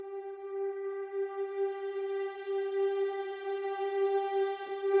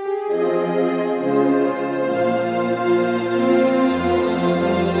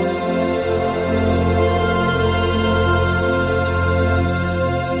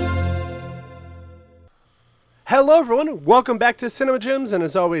Hello, everyone. Welcome back to Cinema Gems, and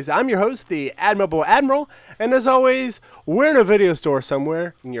as always, I'm your host, the Admirable Admiral, and as always, we're in a video store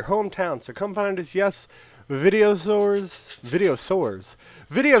somewhere in your hometown, so come find us. Yes, video stores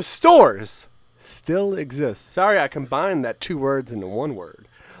still exist. Sorry, I combined that two words into one word.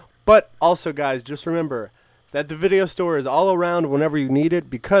 But also, guys, just remember that the video store is all around whenever you need it,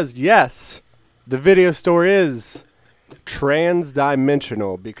 because, yes, the video store is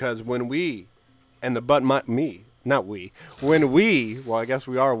trans-dimensional, because when we... And when we, well, I guess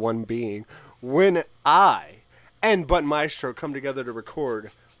we are one being, when I and Butt Maestro come together to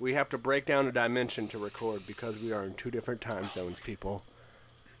record, we have to break down a dimension to record because we are in two different time zones, people.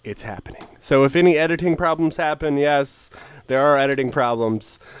 It's happening. So if any editing problems happen, yes, there are editing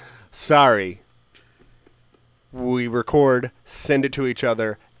problems. Sorry. We record, send it to each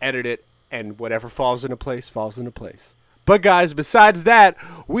other, edit it, and whatever falls into place, falls into place. But guys, besides that,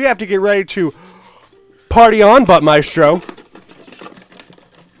 we have to get ready to party on, Butt Maestro.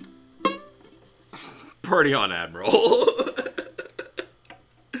 Party on, Admiral.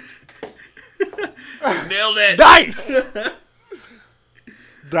 Nailed it. Nice.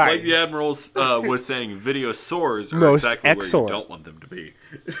 Like the Admiral was saying, video sores are Most exactly excellent. where you don't want them to be.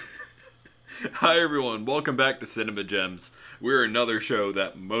 Hi, everyone. Welcome back to Cinema Gems. We're another show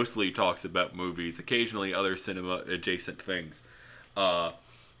that mostly talks about movies, occasionally other cinema-adjacent things.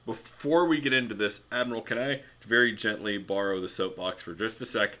 Before we get into this, Admiral, can I very gently borrow the soapbox for just a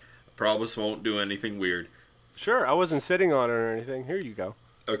sec? I promise won't do anything weird. Sure, I wasn't sitting on it or anything. Here you go.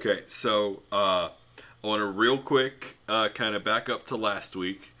 Okay, so I want to real quick kind of back up to last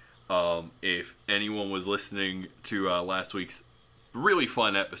week. If anyone was listening to last week's really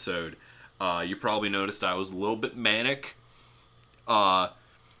fun episode, you probably noticed I was a little bit manic.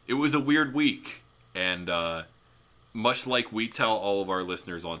 It was a weird week, and much like we tell all of our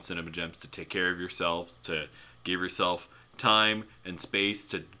listeners on Cinema Gems to take care of yourselves, to give yourself time and space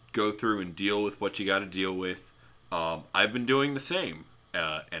to go through and deal with what you got to deal with, I've been doing the same.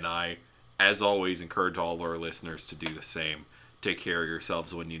 And I, as always, encourage all of our listeners to do the same. Take care of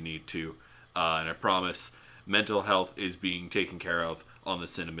yourselves when you need to. And I promise, mental health is being taken care of on the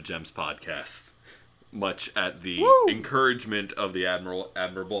Cinema Gems podcast. Much at the encouragement of the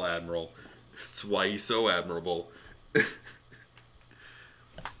Admirable Admiral. That's why he's so admirable.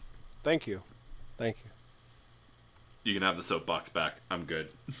 Thank you. You can have the soapbox back. I'm good.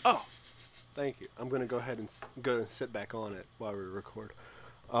 Oh, thank you. I'm going to go ahead and go and sit back on it while we record.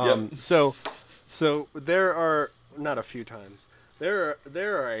 Yep. So there are, not a few times, there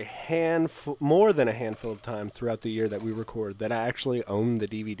are a handful, more than a handful of times throughout the year that we record that I actually own the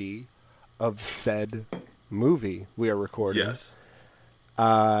DVD of said movie we are recording. Yes.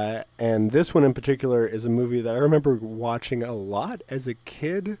 And this one in particular is a movie that I remember watching a lot as a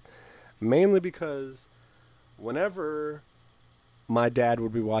kid, mainly because whenever my dad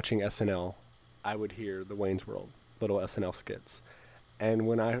would be watching SNL, I would hear the Wayne's World little SNL skits. And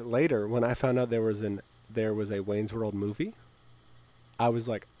when I found out there was a Wayne's World movie, I was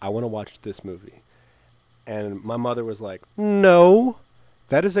like, I want to watch this movie. And my mother was like, no,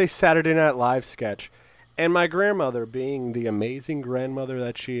 that is a Saturday Night Live sketch. And my grandmother, being the amazing grandmother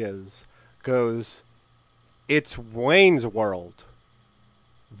that she is, goes, it's Wayne's World.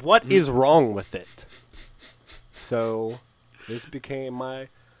 What is wrong with it? So this became my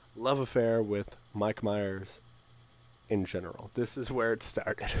love affair with Mike Myers in general. This is where it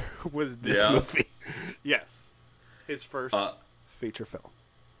started, was this movie. Yes. His first feature film.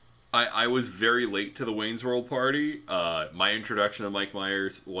 I was very late to the Wayne's World party. My introduction to Mike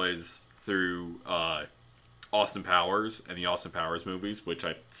Myers was through Austin Powers and the Austin Powers movies, which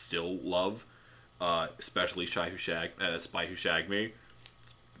I still love, especially Spy Who Shagged Me.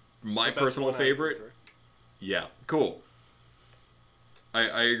 My personal favorite. Yeah, cool.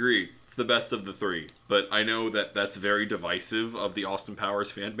 I agree. It's the best of the three, but I know that that's very divisive of the Austin Powers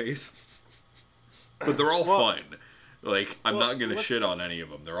fan base. But they're all fun. Like, I'm not going to shit on any of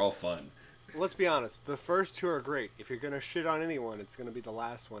them. They're all fun. Let's be honest. The first two are great. If you're going to shit on anyone, it's going to be the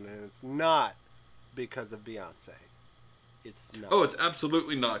last one, and it's not because of Beyonce. It's not. Oh, it's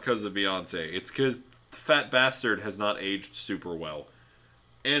absolutely not because of Beyonce. It's because the fat bastard has not aged super well.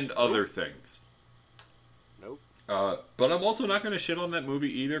 And other things. Nope. But I'm also not going to shit on that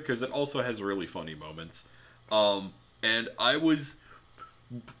movie either, because it also has really funny moments. And I'm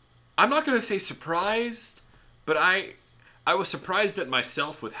not going to say surprised, but I was surprised at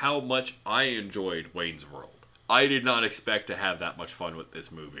myself with how much I enjoyed Wayne's World. I did not expect to have that much fun with this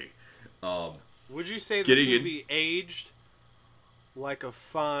movie. Would you say this movie aged like a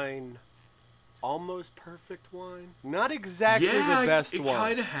fine, almost perfect wine? Not exactly the best it wine.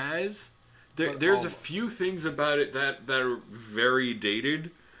 kind of has. There's a few things about it that are very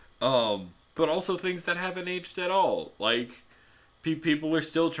dated, but also things that haven't aged at all. Like, people are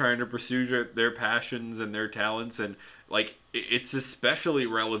still trying to pursue their passions and their talents, and like it's especially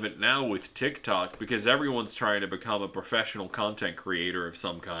relevant now with TikTok because everyone's trying to become a professional content creator of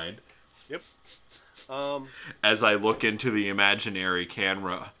some kind. Yep. As I look into the imaginary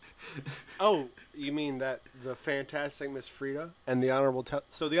camera. Oh, you mean that the Fantastic Miss Frida and the Honorable Tesla?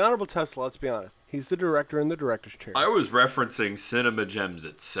 So the Honorable Tesla, let's be honest, he's the director in the director's chair. I was referencing Cinema Gems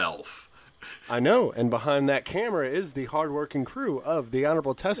itself. I know, and behind that camera is the hardworking crew of the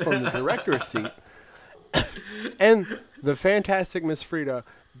Honorable Tesla in the director's seat. And the Fantastic Miss Frida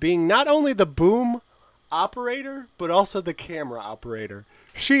being not only the boom operator, but also the camera operator.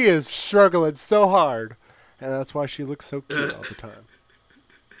 She is struggling so hard, and that's why she looks so cute all the time.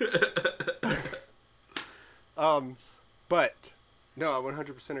 But no, I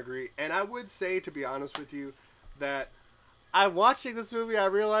 100% agree. And I would say, to be honest with you, that watching this movie, I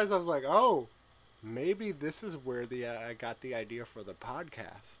realized I was like, oh, maybe this is where I got the idea for the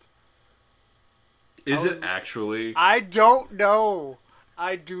podcast. Is it actually? I don't know.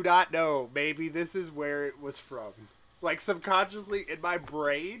 I do not know. Maybe this is where it was from. Like subconsciously in my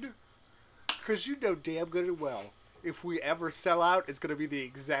brain. Because you know damn good and well, if we ever sell out, it's going to be the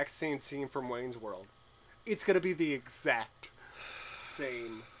exact same scene from Wayne's World. It's going to be the exact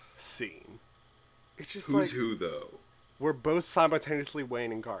same scene. It's just Who's who, though? We're both simultaneously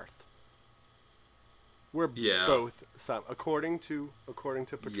Wayne and Garth. We're both according to Patron.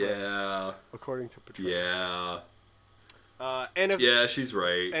 Yeah. According to Patron. Yeah. She's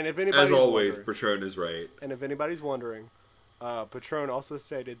right. And if anybody's as always, wondering, Patron is right. And if anybody's wondering, Patron also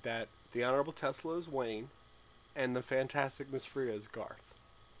stated that the Honorable Tesla is Wayne, and the Fantastic Miss Frida is Garth.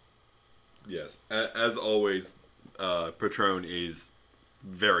 Yes, as always, Patron is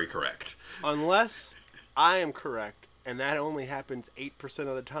very correct. Unless I am correct, and that only happens 8%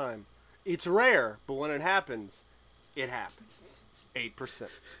 of the time. It's rare, but when it happens, it happens. 8%.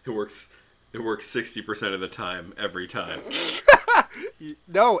 It works 60% of the time, every time.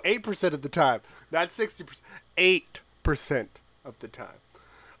 No, 8% of the time. Not 60%. 8% of the time.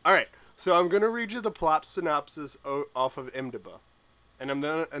 All right, so I'm going to read you the plot synopsis off of IMDb. And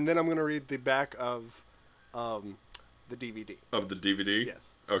then I'm going to read the back of the DVD. Of the DVD?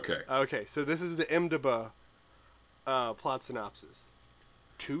 Yes. Okay. Okay, so this is the IMDb plot synopsis.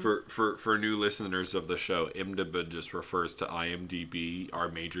 For new listeners of the show, IMDb just refers to IMDb, our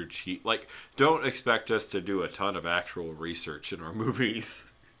major cheat. Like, don't expect us to do a ton of actual research in our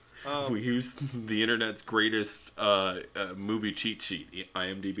movies. We use the internet's greatest movie cheat sheet,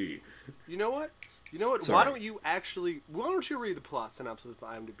 IMDb. You know what? Sorry. Why don't you read the plot synopsis of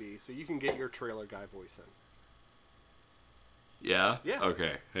IMDb so you can get your trailer guy voice in? Yeah? Yeah.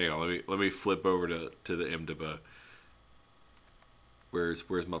 Okay. Hang on. Let me flip over to the IMDb.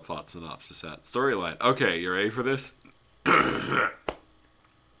 Where's my plot synopsis at? Storyline. Okay, you ready for this?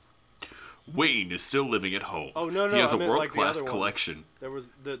 Wayne is still living at home. Oh, no. He has a world-class collection. There was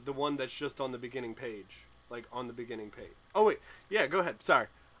the one that's just on the beginning page. Like, on the beginning page. Oh, wait. Yeah, go ahead. Sorry.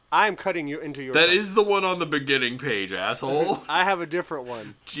 I'm cutting you into your... That is the one on the beginning page, asshole. I have a different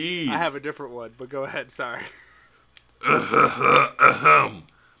one. Jeez. I have a different one, but go ahead. Sorry.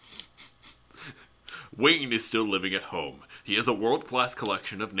 Wayne is still living at home. He has a world-class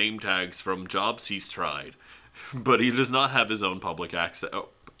collection of name tags from jobs he's tried. But he does not have his own public access... Oh.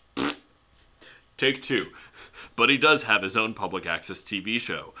 Take two. But he does have his own public access TV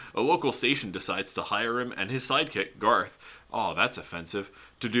show. A local station decides to hire him and his sidekick, Garth... Oh, that's offensive.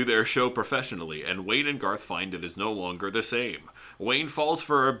 To do their show professionally, and Wayne and Garth find it is no longer the same. Wayne falls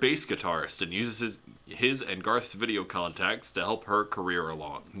for a bass guitarist and uses his and Garth's video contacts to help her career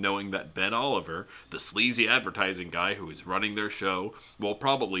along, knowing that Ben Oliver, the sleazy advertising guy who is running their show, will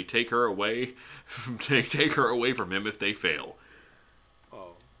probably take her away from him if they fail.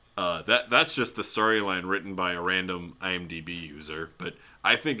 Oh. That's just the storyline written by a random IMDb user, but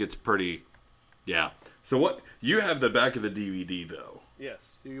I think it's pretty... Yeah. So what... You have the back of the DVD, though.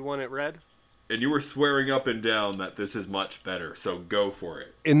 Yes. Do you want it read? And you were swearing up and down that this is much better, so go for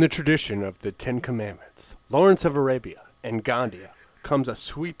it. In the tradition of the Ten Commandments, Lawrence of Arabia and Gandia comes a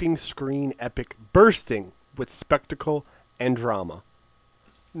sweeping screen epic bursting with spectacle and drama.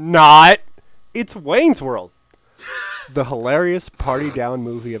 Not! It's Wayne's World. The hilarious party down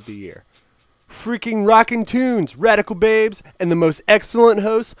movie of the year. Freaking rockin' tunes, radical babes, and the most excellent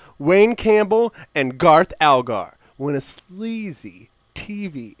hosts, Wayne Campbell and Garth Algar. When a sleazy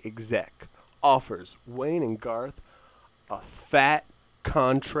TV exec offers Wayne and Garth a fat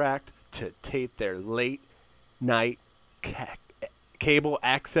contract to tape their late night cable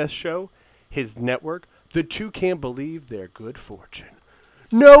access show, his network, the two can't believe their good fortune.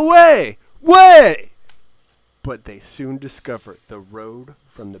 No way! Way! But they soon discover the road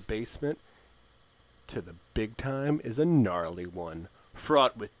from the basement to the big time is a gnarly one,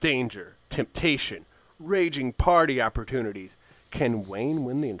 fraught with danger, temptation, raging party opportunities. Can Wayne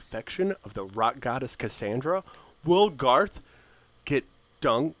win the infection of the rock goddess Cassandra? Will Garth get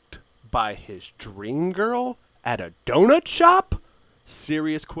dunked by his dream girl at a donut shop?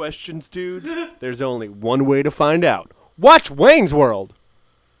 Serious questions, dudes. There's only one way to find out. Watch Wayne's World.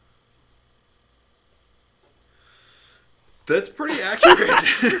 That's pretty accurate.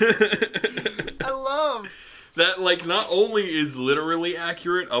 I love that. Like, not only is literally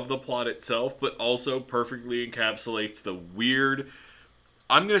accurate of the plot itself, but also perfectly encapsulates the weird.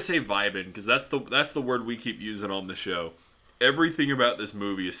 I'm gonna say vibin', because that's the word we keep using on the show. Everything about this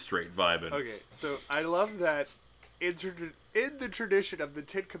movie is straight vibin'. Okay, so I love that in the tradition of the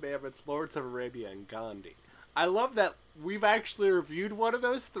Ten Commandments, Lawrence of Arabia, and Gandhi. I love that we've actually reviewed one of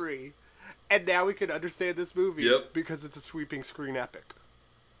those three, and now we can understand this movie because it's a sweeping screen epic.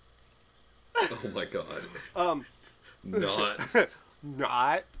 Oh my god.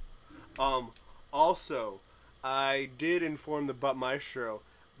 Not. Also, I did inform the Butt Maestro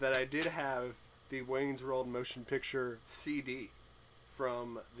that I did have the Wayne's World motion picture CD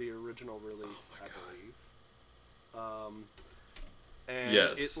from the original release, I believe. And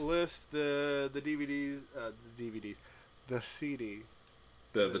yes. It lists the DVDs, the CD.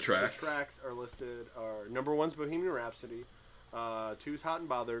 The tracks. The tracks are listed. Number 1's Bohemian Rhapsody, 2's Hot and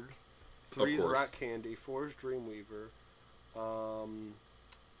Bothered, 3's Rock Candy, 4's Dreamweaver,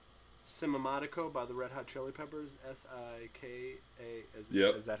 Cinematico by the Red Hot Chili Peppers, SIKA. Is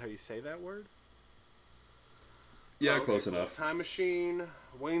that how you say that word? Yeah, close enough. Time Machine,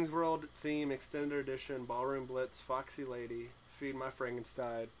 Wayne's World theme extended edition, Ballroom Blitz, Foxy Lady, Feed My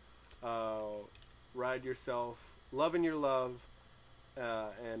Frankenstein, Ride Yourself, Lovin' Your Love,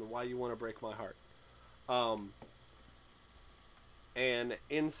 and Why You Want to Break My Heart. And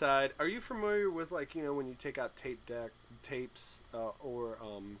inside, are you familiar with, like, you know, when you take out tapes or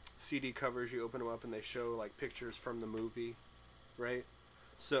CD covers, you open them up and they show like pictures from the movie, right?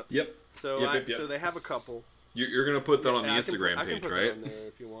 So yep. So so they have a couple. You're gonna put that on the Instagram page, I can put right? That on there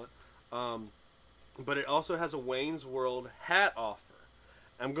if you want. But it also has a Wayne's World hat offer.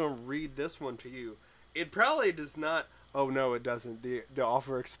 I'm gonna read this one to you. It probably does not. Oh no, it doesn't. The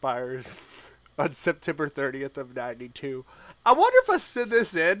offer expires on September 30th of '92. I wonder if I send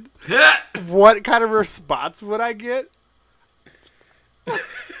this in, what kind of response would I get?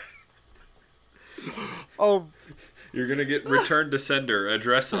 Oh, you're gonna get return to sender,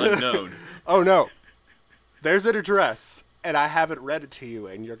 address unknown. Oh no, there's an address, and I haven't read it to you,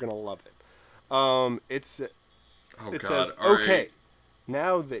 and you're gonna love it. It says, okay,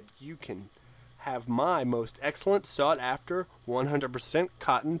 now that you can have my most excellent, sought after, 100%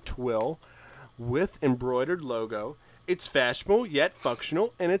 cotton twill with embroidered logo. It's fashionable yet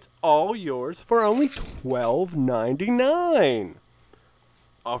functional, and it's all yours for only $12.99.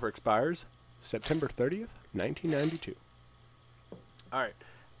 Offer expires September 30th, 1992. All right,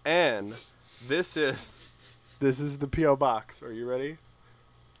 and this is the P.O. Box. Are you ready?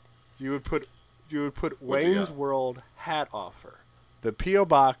 You would put Wayne's World hat offer. The P.O.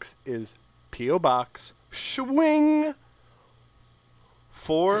 Box is P.O. Box Swing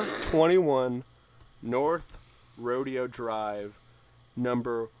 421 North Rodeo Drive,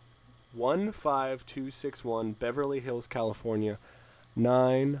 number 15261, Beverly Hills, California,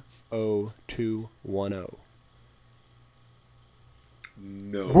 90210.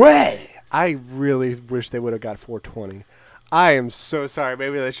 No way! I really wish they would have got 420. I am so sorry.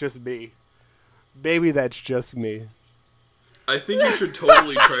 Maybe that's just me. I think you should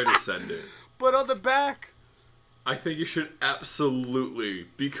totally try to send it. But on the back, I think you should absolutely,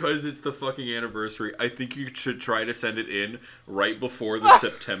 because it's the fucking anniversary, I think you should try to send it in right before the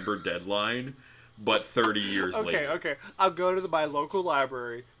September deadline, but 30 years later. Okay. I'll go to my local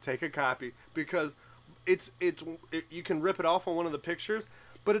library, take a copy, because you can rip it off on one of the pictures,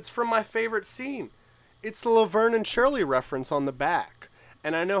 but it's from my favorite scene. It's the Laverne and Shirley reference on the back.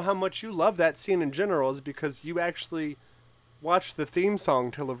 And I know how much you love that scene in general is because you actually watched the theme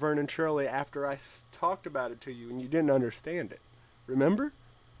song to Laverne and Shirley after I talked about it to you and you didn't understand it. Remember?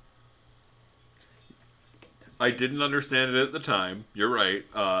 I didn't understand it at the time. You're right.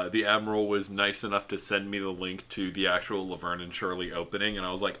 The Admiral was nice enough to send me the link to the actual Laverne and Shirley opening, and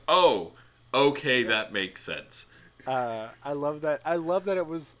I was like, oh, okay, that makes sense. I love that. I love that it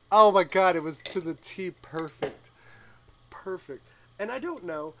was, oh my God, it was to the T perfect. And I don't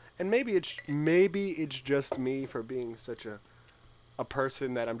know, and maybe it's just me for being such a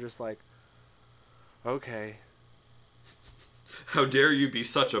person that I'm just like, okay. How dare you be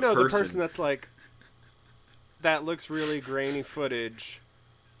such a No, person? the person that's like, that looks really grainy footage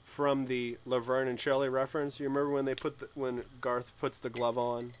from the Laverne and Shirley reference. You remember when when Garth puts the glove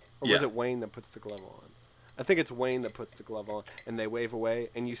on, or was Yeah. it Wayne that puts the glove on? I think it's Wayne that puts the glove on, and they wave away,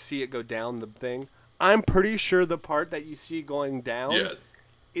 and you see it go down the thing. I'm pretty sure the part that you see going down Yes.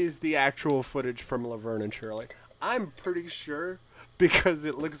 is the actual footage from Laverne and Shirley. I'm pretty sure because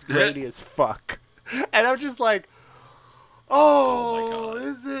it looks grainy as fuck, and I'm just like, Oh my God.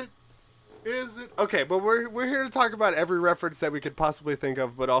 is it? Is it? Okay, but we're here to talk about every reference that we could possibly think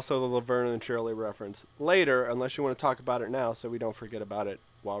of, but also the Laverne and Shirley reference later, unless you want to talk about it now so we don't forget about it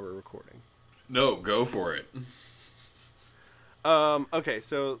while we're recording. No, go for it. Okay,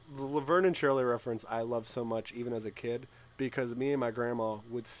 so the Laverne and Shirley reference I love so much even as a kid because me and my grandma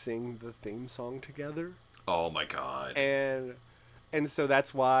would sing the theme song together. Oh my God. And so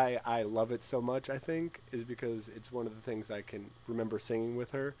that's why I love it so much, I think, is because it's one of the things I can remember singing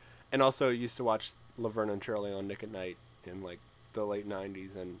with her. And also used to watch Laverne and Shirley on Nick at Night in like the late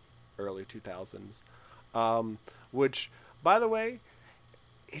 90s and early 2000s. Which, by the way,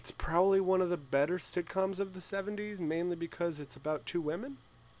 it's probably one of the better sitcoms of the 70s, mainly because it's about two women.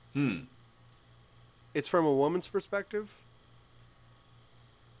 It's from a woman's perspective.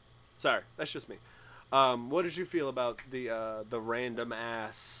 Sorry, that's just me. What did you feel about the random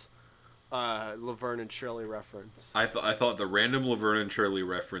ass Laverne and Shirley reference? I thought the random Laverne and Shirley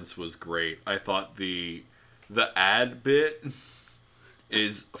reference was great. I thought the ad bit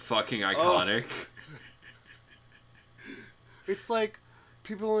is fucking iconic. It's like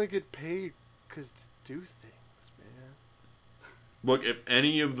people only get paid because to do things, man. Look, if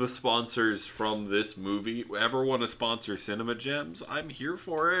any of the sponsors from this movie ever want to sponsor Cinema Gems, I'm here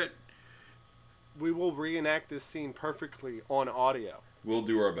for it. We will reenact this scene perfectly on audio. We'll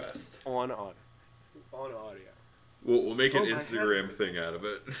do our best. On audio. We'll make an Oh, my Instagram head. thing out of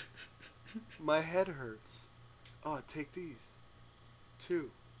it. My head hurts. Oh, take these. 2.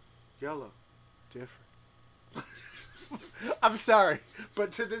 Yellow. Different. I'm sorry,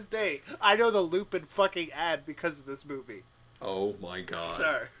 but to this day, I know the Lupin fucking ad because of this movie. Oh my God.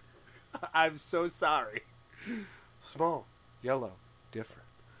 Sir. I'm so sorry. Small. Yellow. Different.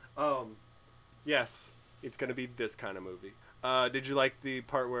 Yes, it's going to be this kind of movie. Did you like the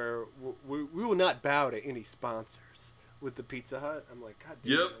part where we will not bow to any sponsors with the Pizza Hut? I'm like, God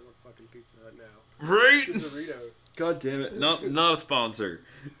damn it, Yep. I want fucking Pizza Hut now. Right? The Doritos. God damn it. Not a sponsor.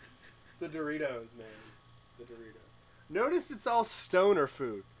 The Doritos, man. The Doritos. Notice it's all stoner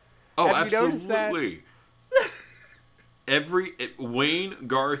food. Oh, Have you noticed that? absolutely. Wayne,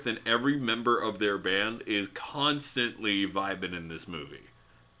 Garth, and every member of their band is constantly vibing in this movie.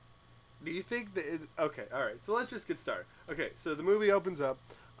 Do you think that... Okay, all right. So let's just get started. Okay, so the movie opens up,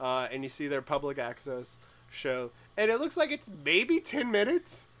 and you see their public access show, and it looks like it's maybe 10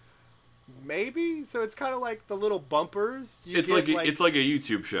 minutes. Maybe? So it's kind of like the little bumpers. It's like a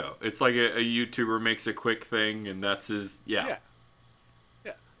YouTube show. It's like a YouTuber makes a quick thing, and that's his... Yeah.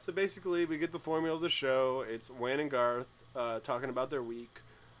 Yeah. So basically, we get the formula of the show. It's Wayne and Garth talking about their week,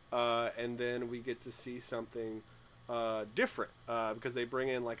 and then we get to see something different because they bring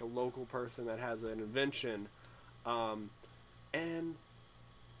in like a local person that has an invention, and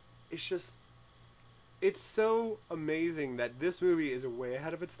it's so amazing that this movie is way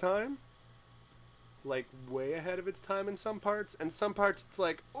ahead of its time. Like way ahead of its time in some parts, and some parts it's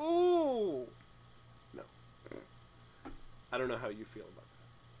like, oh, no. I don't know how you feel about that.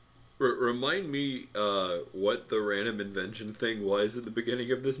 Remind me what the random invention thing was at the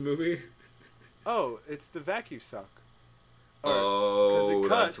beginning of this movie. Oh, it's the vacuum suck. Oh, 'cause it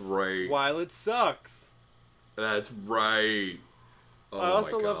that's cuts right. While it sucks. That's right. Oh I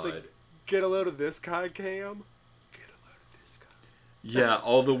also my love the God. get a load of this guy cam. Get a load of this guy. Yeah,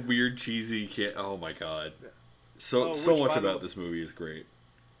 all the weird cheesy oh my God. Yeah. So Oh, so which, much by the about way- this movie is great.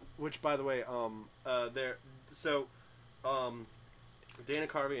 Which, by the way, Dana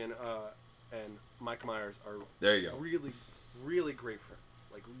Carvey and Mike Myers are There you go. really, really great friends.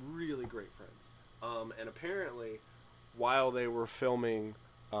 Like really great friends. And apparently, while they were filming,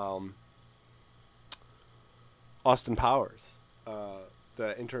 Austin Powers,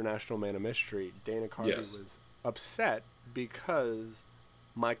 the International Man of Mystery, Dana Carvey Yes. was upset because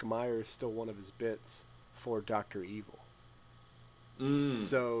Mike Myers stole one of his bits for Dr. Evil.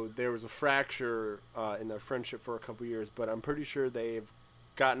 So there was a fracture in their friendship for a couple years, but I'm pretty sure they've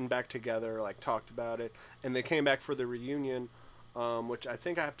gotten back together, like talked about it, and they came back for the reunion, which I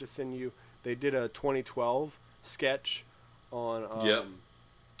think I have to send you. They did a 2012 sketch on Yep.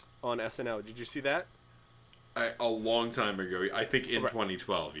 on SNL. Did you see that? A long time ago. I think in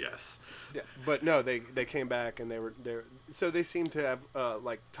 2012, yes. Yeah, but no, they came back and they were there. So they seem to have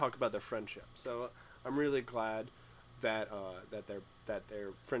talk about their friendship. So I'm really glad that their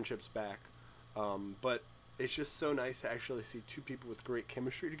friendship's back. But it's just so nice to actually see two people with great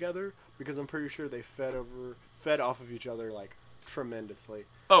chemistry together, because I'm pretty sure they fed off of each other like tremendously.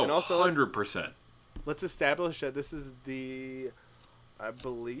 Oh, and also 100%. Let's establish that this is I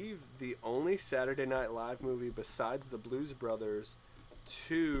believe the only Saturday Night Live movie besides the Blues Brothers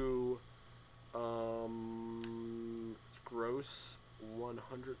to gross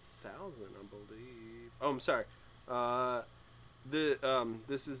 100,000, I believe. Oh, I'm sorry.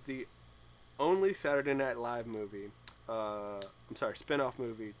 This is the only Saturday Night Live movie. Spin-off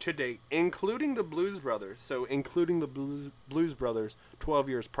movie to date, including the Blues Brothers. So, including the Blues Brothers, 12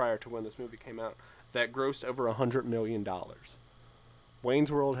 years prior to when this movie came out, that grossed over $100 million.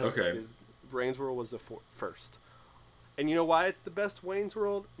 Wayne's World Wayne's World was the first. And you know why it's the best Wayne's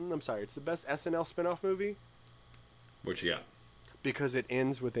World? It's the best SNL spin-off movie. What you got? Because it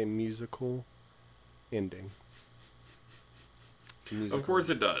ends with a musical ending. Of course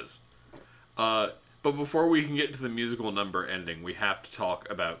it does. But before we can get to the musical number ending, we have to talk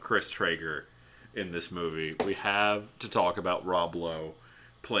about Chris Traeger in this movie. We have to talk about Rob Lowe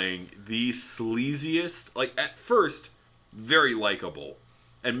playing the sleaziest, at first, very likable.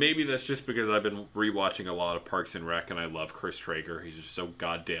 And maybe that's just because I've been rewatching a lot of Parks and Rec and I love Chris Traeger. He's just so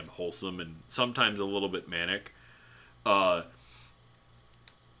goddamn wholesome and sometimes a little bit manic. And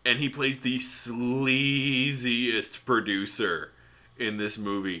he plays the sleaziest producer in this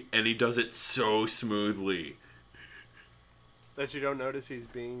movie, and he does it so smoothly. That you don't notice he's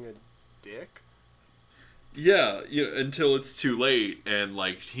being a dick? Yeah, until it's too late, and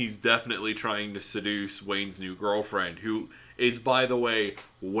he's definitely trying to seduce Wayne's new girlfriend, who is, by the way,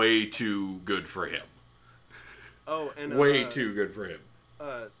 way too good for him. Oh, and way too good for him.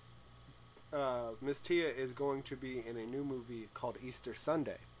 Miss Tia is going to be in a new movie called Easter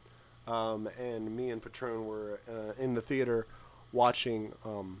Sunday, and me and Patron were in the theater watching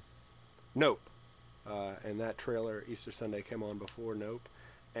Nope, and that trailer Easter Sunday came on before Nope.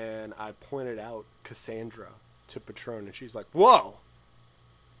 And I pointed out Cassandra to Patron, and she's like, "Whoa!"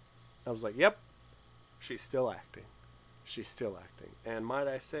 I was like, "Yep, she's still acting. She's still acting." And might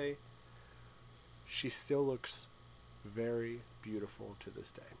I say, she still looks very beautiful to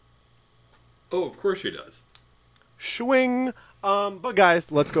this day. Oh, of course she does. Swing! But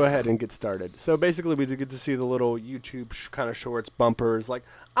guys, let's go ahead and get started. So basically, we did get to see the little YouTube kind of shorts, bumpers.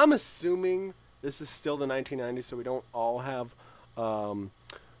 I'm assuming this is still the 1990s, so we don't all have...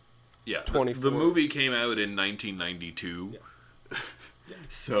 Yeah, the movie came out in 1992. Yeah.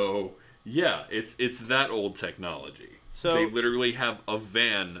 So, yeah, it's that old technology. So they literally have a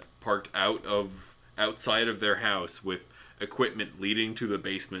van parked outside of their house with equipment leading to the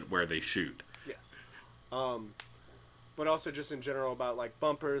basement where they shoot. Yes. But also just in general about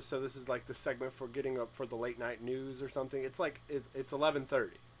bumpers. So this is the segment for getting up for the late night news or something. It's it's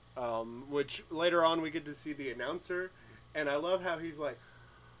 11:30. Which later on we get to see the announcer, and I love how he's like,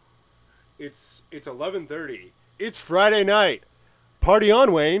 It's 11:30. It's Friday night. Party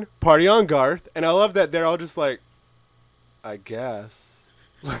on, Wayne. Party on, Garth. And I love that they're all just like, I guess.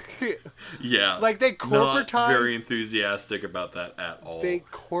 Yeah. They corporatize. Not very enthusiastic about that at all. They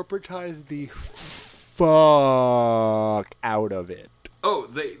corporatize the fuck out of it. Oh,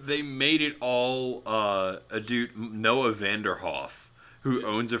 they made it all a dude, Noah Vanderhoff, who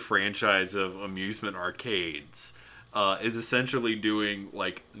owns a franchise of amusement arcades. Is essentially doing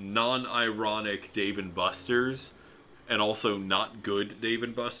non-ironic Dave & Buster's, and also not good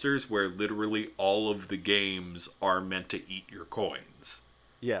Dave & Buster's, where literally all of the games are meant to eat your coins.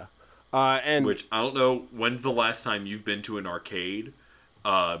 Yeah, and which I don't know when's the last time you've been to an arcade,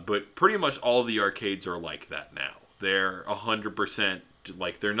 but pretty much all the arcades are like that now. They're 100%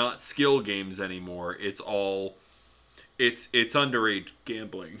 they're not skill games anymore. It's all. It's underage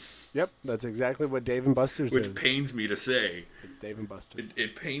gambling. Yep, that's exactly what Dave & Buster's is. Which pains me to say. Dave & Buster's.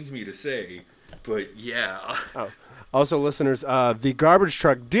 It pains me to say, but yeah. Oh, also, listeners, the garbage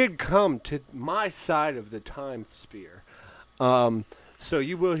truck did come to my side of the time sphere. So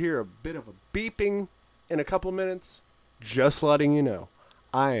you will hear a bit of a beeping in a couple minutes. Just letting you know.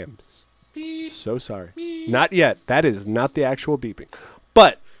 I am so sorry. Not yet. That is not the actual beeping.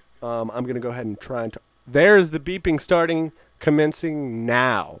 But I'm going to go ahead and try and... There's the beeping commencing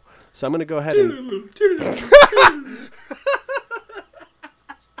now. So I'm going to go ahead and...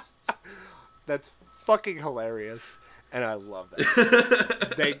 That's fucking hilarious. And I love that.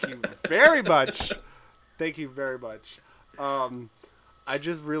 Thank you very much. Thank you very much. I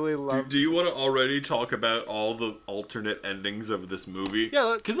just really love. Do you want to already talk about all the alternate endings of this movie?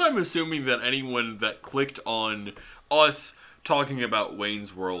 Yeah, because I'm assuming that anyone that clicked on us talking about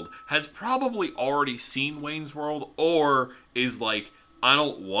Wayne's World has probably already seen Wayne's World, or is like, I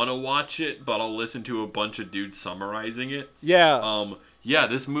don't want to watch it, but I'll listen to a bunch of dudes summarizing it. Yeah. Yeah,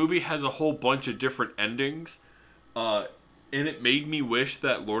 this movie has a whole bunch of different endings. And it made me wish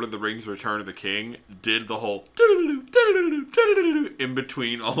that Lord of the Rings Return of the King did the whole in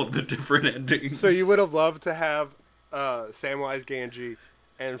between all of the different endings. So you would have loved to have Samwise Gamgee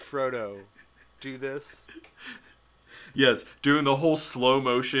and Frodo do this? Yes, doing the whole slow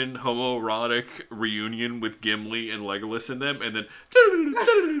motion homoerotic reunion with Gimli and Legolas in them, and then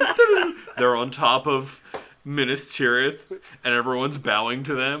they're on top of Minas Tirith, and everyone's bowing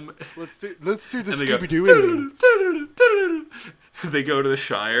to them. Let's do the Scooby Scooby-Doo ending. They go to the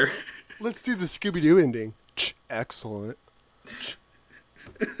Shire. Let's do the Scooby-Doo ending. Excellent.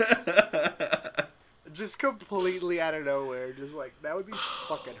 Just completely out of nowhere. Just like, that would be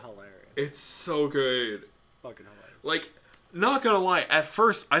fucking hilarious. It's so good. Fucking hilarious. Like, not gonna lie, at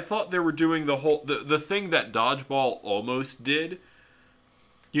first I thought they were doing the whole the thing that Dodgeball almost did.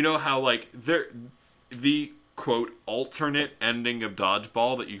 You know how like the quote alternate ending of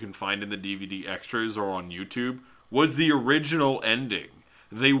Dodgeball that you can find in the DVD extras or on YouTube was the original ending.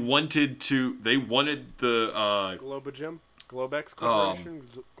 They wanted the Globex Corporation,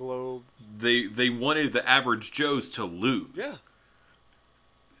 They wanted the average Joes to lose. Yeah.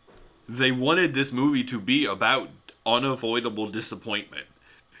 They wanted this movie to be about unavoidable disappointment.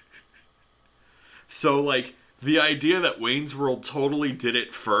 So, like, the idea that Wayne's World totally did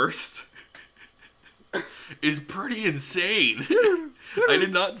it first is pretty insane. I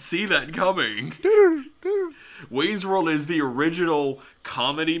did not see that coming. Wayne's World is the original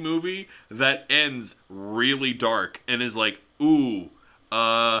comedy movie that ends really dark and is like, ooh,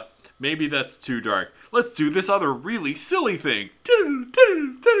 maybe that's too dark. Let's do this other really silly thing.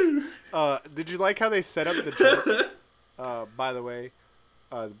 Did you like how they set up the joke? By the way,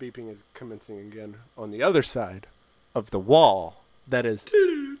 the beeping is commencing again on the other side of the wall that is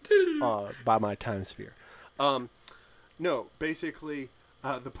by my time sphere. No, basically,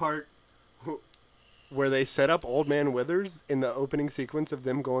 the part where they set up Old Man Withers in the opening sequence of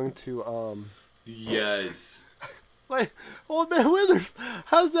them going to Yes. like, Old Man Withers,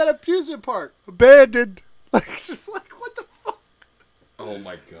 how's that amusement park? Abandoned. Like, just like, what the fuck? Oh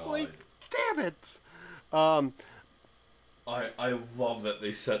my god. Like, damn it. I love that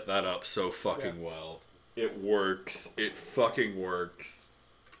they set that up so fucking well. It works. It fucking works.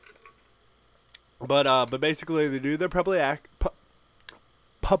 But basically they do their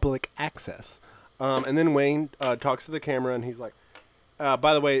public access. And then Wayne talks to the camera and he's like,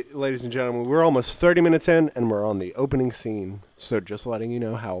 by the way, ladies and gentlemen, we're almost 30 minutes in and we're on the opening scene. So just letting you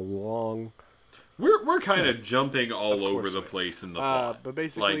know how long. We're kind of jumping all over the place in the plot. But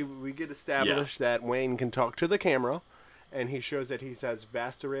basically we get established that Wayne can talk to the camera and he shows that he has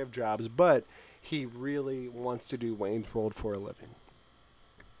vast array of jobs, but he really wants to do Wayne's World for a living.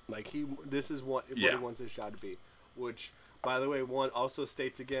 Like this is what he wants his job to be. Which, by the way, one also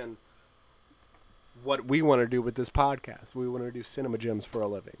states again what we want to do with this podcast. We want to do Cinema Gems for a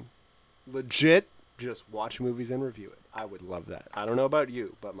living. Legit, just watch movies and review it. I would love that. I don't know about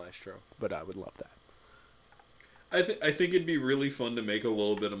you, but Maestro, but I would love that. I think it'd be really fun to make a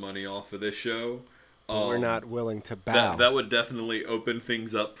little bit of money off of this show. We're not willing to bow. That would definitely open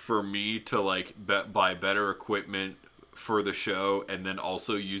things up for me to like buy better equipment for the show, and then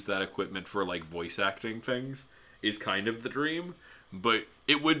also use that equipment for like voice acting things. Is kind of the dream, but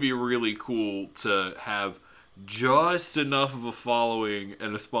it would be really cool to have just enough of a following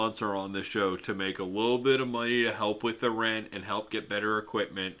and a sponsor on this show to make a little bit of money to help with the rent and help get better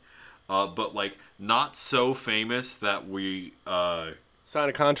equipment, but like not so famous that we sign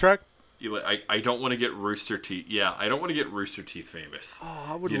a contract. I don't want to get Rooster Teeth. Yeah, I don't want to get Rooster Teeth famous. Oh,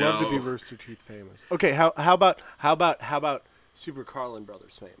 I would love to be Rooster Teeth famous. Okay, how about Super Carlin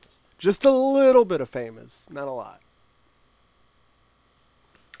Brothers famous? Just a little bit of famous, not a lot.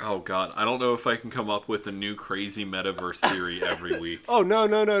 Oh God, I don't know if I can come up with a new crazy metaverse theory every week. Oh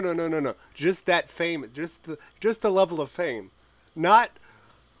no. Just that fame, just the level of fame, not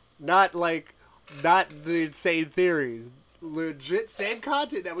the insane theories. Legit same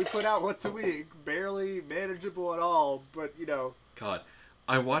content that we put out once a week, barely manageable at all, but you know. God,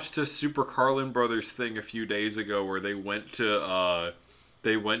 I watched a Super Carlin Brothers thing a few days ago where they went to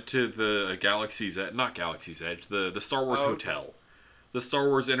the Galaxy's Edge, not Galaxy's Edge, the Star Wars hotel, the Star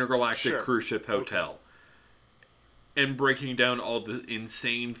Wars Intergalactic Cruise Ship Hotel, and breaking down all the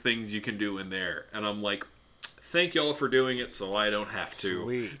insane things you can do in there, and I'm like, Thank y'all for doing it so I don't have to.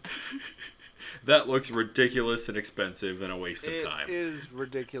 Sweet. That looks ridiculous and expensive and a waste of time. It is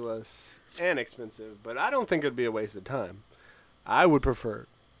ridiculous and expensive, but I don't think it'd be a waste of time. I would prefer.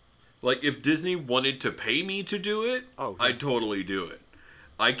 Like, if Disney wanted to pay me to do it, Oh, yeah. I'd totally do it.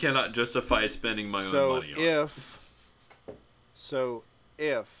 I cannot justify spending my own money on it. So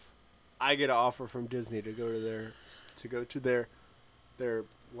if I get an offer from Disney to go to their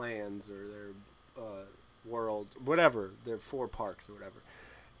lands or their world, whatever, their 4 parks or whatever,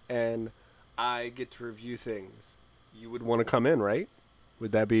 and I get to review things, you would want to come in, right?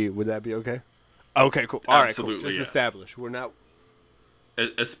 Would that be okay? Okay, cool. All right, Absolutely, cool. Just yes. established. We're not.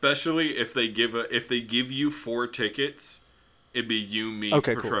 Especially if they give you 4 tickets, it'd be you, me,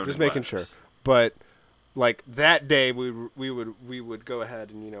 Okay, Patron, cool. and Just making sure. Gladys. But like that day, we would go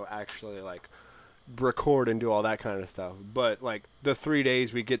ahead and actually like record and do all that kind of stuff. But like the 3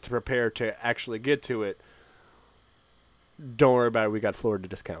 days we get to prepare to actually get to it, don't worry about it. We got Florida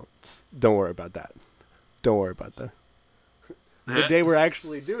discounts. Don't worry about that. Don't worry about that. The day we're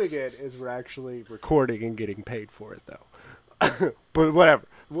actually doing it is we're actually recording and getting paid for it, though. But whatever.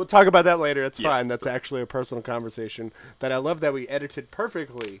 We'll talk about that later. It's fine. That's actually a personal conversation that I love that we edited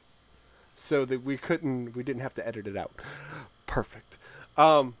perfectly so that we didn't have to edit it out. Perfect.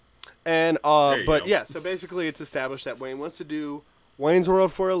 But go. yeah, so basically it's established that Wayne wants to do Wayne's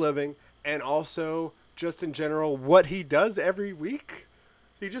World for a living, and also just in general what he does every week.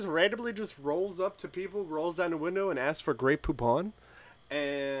 He just randomly just rolls up to people, rolls down the window, and asks for Grey Poupon,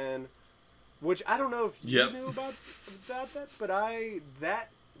 and which I don't know if you knew about that, but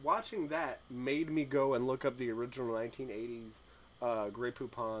watching that made me go and look up the original 1980s Grey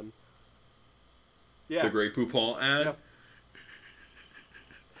Poupon. Yeah, The Grey Poupon ad.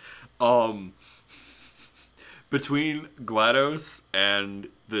 Yep. Between GLaDOS and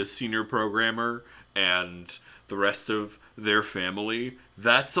the senior programmer and the rest of their family,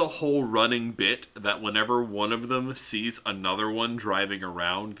 that's a whole running bit that whenever one of them sees another one driving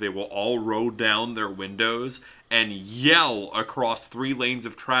around, they will all roll down their windows and yell across 3 lanes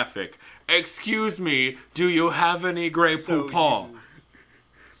of traffic, "Excuse me, do you have any Grey Poupon?"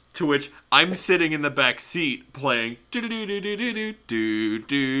 To which I'm sitting in the back seat playing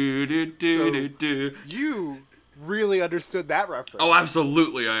do-do-do-do-do-do-do-do-do-do. You really understood that reference. Oh,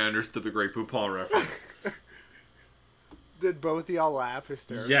 absolutely, I understood the Grey Poupon reference. Did both of y'all laugh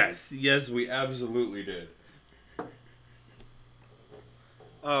hysterically? Yes, we absolutely did.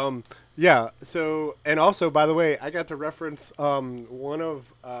 Yeah, so, and also, by the way, I got to reference one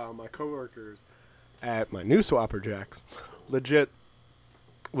of my coworkers at my new Swapper Jacks legit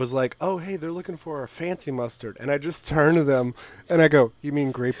was like, oh, hey, they're looking for a fancy mustard. And I just turned to them and I go, you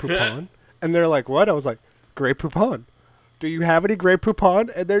mean Grey Poupon? And they're like, what? I was like, Grey Poupon. Do you have any Grey Poupon?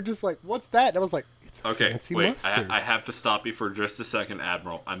 And they're just like, what's that? And I was like, it's a fancy mustard. I have to stop you for just a second,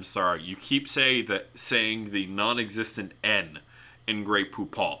 Admiral. I'm sorry. You keep saying the non-existent N in Grey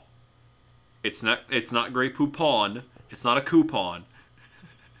Poupon. It's not Grey Poupon. It's not a coupon.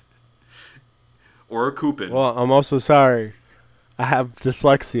 Or a coupon. Well, I'm also sorry. I have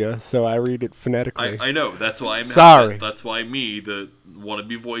dyslexia, so I read it phonetically. I know. That's why I'm sorry. That's why me, the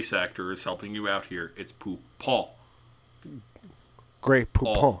wannabe voice actor, is helping you out here. It's Poupon. Grey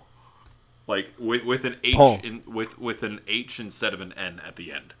Poupon. Like with an H Paul. with an H instead of an N at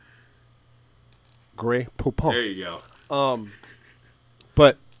the end. Grey Poupon. There you go.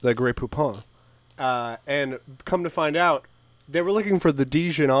 But the Grey Poupon. And come to find out, they were looking for the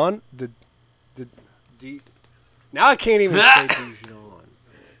Dijon. Now I can't even say Dijon.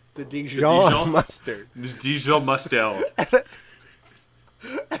 The Dijon mustard. Dijon mustard.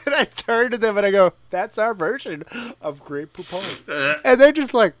 And I turned to them and I go, that's our version of Grey Poupon. And they're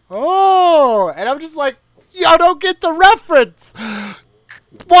just like, oh. And I'm just like, y'all don't get the reference.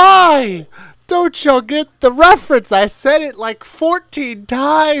 Why don't y'all get the reference? I said it like 14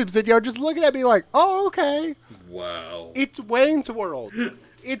 times and y'all just looking at me like, oh, okay. Wow. It's Wayne's World.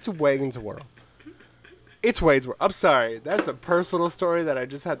 It's Wayne's World. It's Wayne's World. I'm sorry. That's a personal story that I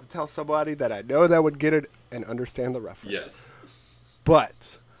just had to tell somebody that I know that would get it and understand the reference. Yes.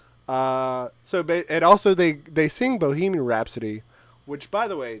 But, and also they sing Bohemian Rhapsody, which, by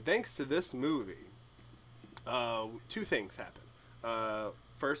the way, thanks to this movie, 2 things happen.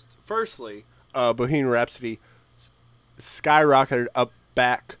 Firstly, Bohemian Rhapsody skyrocketed up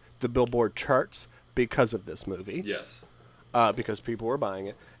back the Billboard charts because of this movie. Yes. Because people were buying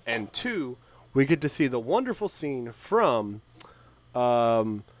it. And 2, we get to see the wonderful scene from,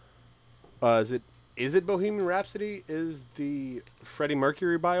 is it Bohemian Rhapsody is the Freddie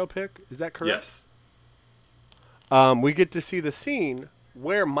Mercury biopic? Is that correct? Yes. We get to see the scene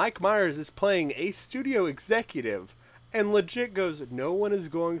where Mike Myers is playing a studio executive and legit goes, no one is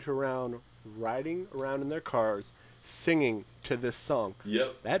going to riding around in their cars singing to this song.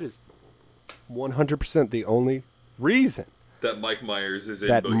 Yep. That is 100% the only reason that Mike Myers is in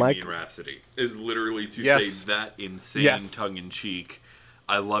that Bohemian Rhapsody is literally to Yes. say that insane Yes. tongue-in-cheek.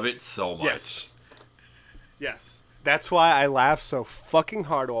 I love it so much. Yes. That's why I laughed so fucking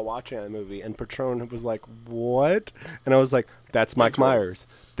hard while watching that movie. And Patron was like, what? And I was like, that's Mike Wayne's World. Myers.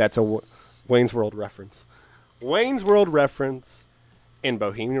 That's a Wayne's World reference. Wayne's World reference in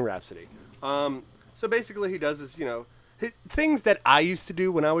Bohemian Rhapsody. So basically he does this, things that I used to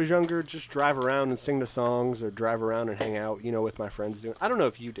do when I was younger, just drive around and sing the songs or drive around and hang out, with my friends doing. I don't know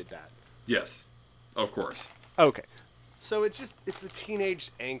if you did that. Yes, of course. Okay. So it's a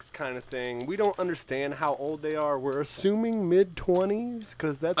teenage angst kind of thing. We don't understand how old they are. We're assuming mid-20s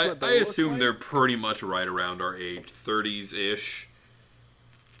because that's what they I look assume like. they're pretty much right around our age, 30s-ish.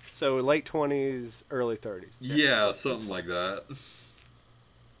 So late 20s, early 30s. Yeah, something like that.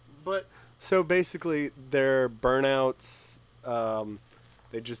 But so basically they're burnouts.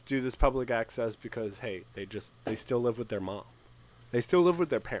 They just do this public access because, hey, they still live with their mom. They still live with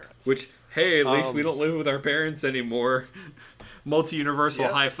their parents. Which, hey, at least we don't live with our parents anymore. Multi-universal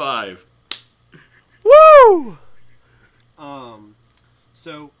Yeah. high five. Woo!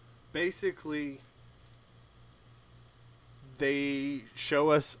 So basically, they show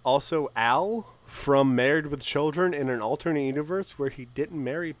us also Al from Married with Children in an alternate universe where he didn't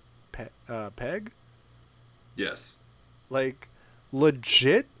marry Peg. Yes. Like,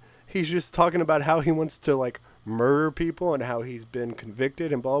 legit, he's just talking about how he wants to, like, murder people and how he's been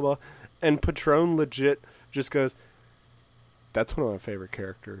convicted and blah, blah. And Patron legit just goes, that's one of my favorite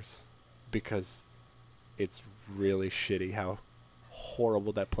characters because it's really shitty how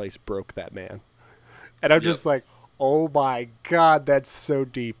horrible that place broke that man. And I'm just like, oh my God, that's so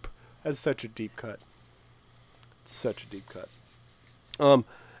deep. That's such a deep cut. Such a deep cut.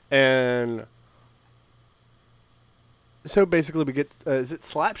 And so basically we get, is it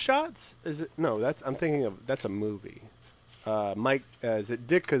Slapshots? No, I'm thinking of, that's a movie. Mike, is it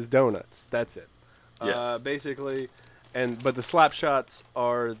Ditka's Donuts? That's it. Yes. Basically, but the Slapshots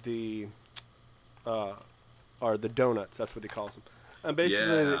are the donuts. That's what he calls them. And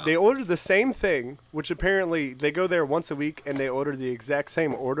basically, Yeah. they order the same thing, which apparently they go there once a week and they order the exact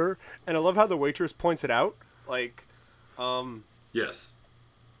same order. And I love how the waitress points it out. Like, Yes.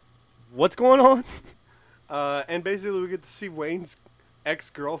 what's going on? And basically, we get to see Wayne's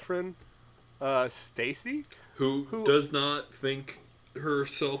ex-girlfriend, Stacy. Who does not think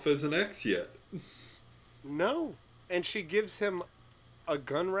herself as an ex yet. No. And she gives him a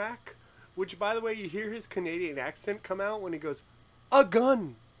gun rack, which, by the way, you hear his Canadian accent come out when he goes, a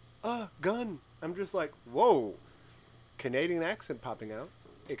gun. I'm just like, whoa. Canadian accent popping out.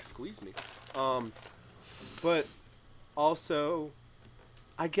 Excuse me. But also,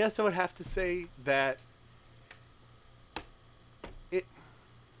 I guess I would have to say that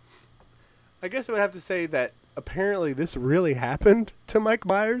apparently this really happened to Mike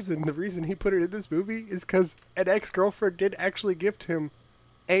Myers, and the reason he put it in this movie is because an ex-girlfriend did actually gift him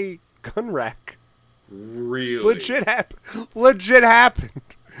a gun rack. Really? Legit happened.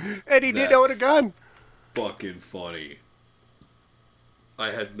 And he didn't own a gun. Fucking funny.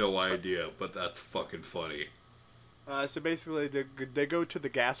 I had no idea, but that's fucking funny. So basically, they go to the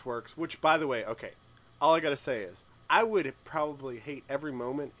gasworks, which, by the way, okay, all I gotta say is, I would probably hate every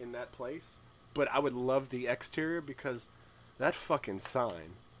moment in that place, but I would love the exterior because that fucking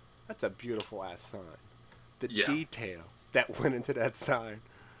sign, that's a beautiful ass sign. The detail that went into that sign.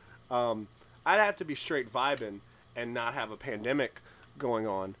 I'd have to be straight vibing and not have a pandemic going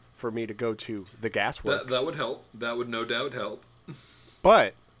on for me to go to the gasworks. That would help. That would no doubt help.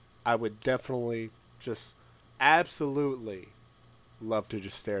 But I would definitely just absolutely love to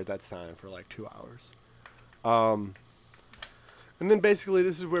just stare at that sign for like 2 hours. And then basically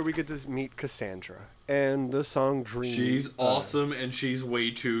this is where we get to meet Cassandra and the song Dream. She's awesome and she's way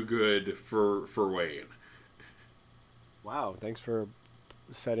too good for Wayne. Wow, thanks for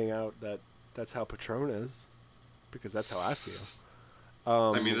setting out that's how Patron is, because that's how I feel.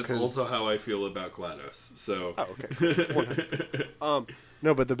 I mean, that's also how I feel about GLaDOS. So. Oh, okay.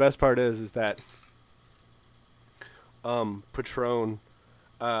 No, but the best part is that Patron,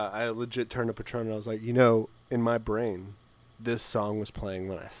 I legit turned to Patron and I was like, in my brain, this song was playing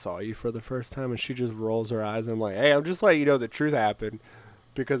when I saw you for the first time, and she just rolls her eyes and I'm like, hey, I'm just letting you know the truth happened,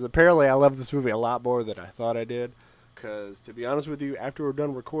 because apparently I love this movie a lot more than I thought I did. Because, to be honest with you, after we're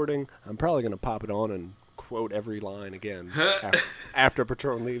done recording, I'm probably going to pop it on and quote every line again after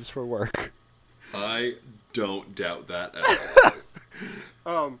Patron leaves for work. I don't doubt that at all.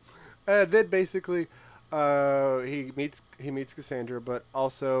 Then basically, he meets Cassandra, but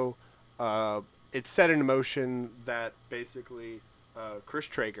also it's set in motion that basically Chris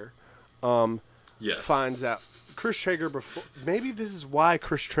Traeger Yes. finds out Chris Traeger before. Maybe this is why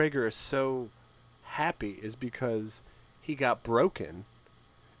Chris Traeger is so happy, is because he got broken,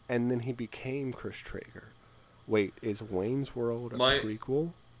 and then he became Chris Traeger. Wait, is Wayne's World a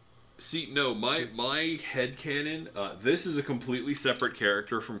prequel? See, no, my headcanon, this is a completely separate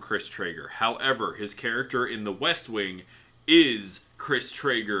character from Chris Traeger. However, his character in The West Wing is Chris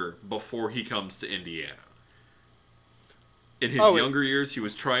Traeger before he comes to Indiana. In his younger years, he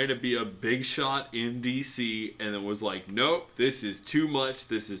was trying to be a big shot in D.C. and then was like, nope, this is too much,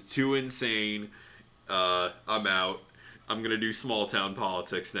 this is too insane, I'm out. I'm going to do small town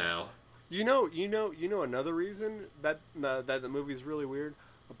politics now. You know another reason that the movie's really weird?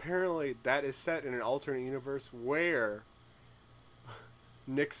 Apparently, that is set in an alternate universe where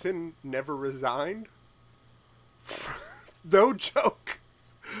Nixon never resigned. No joke.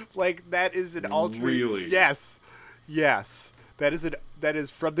 Like, that is an alternate. Really? Yes. That is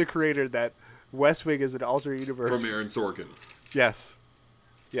from the creator that West Wing is an alternate universe. From Aaron Sorkin. Yes.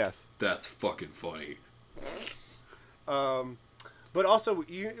 That's fucking funny. But also,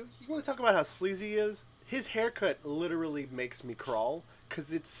 you want to talk about how sleazy he is? His haircut literally makes me crawl.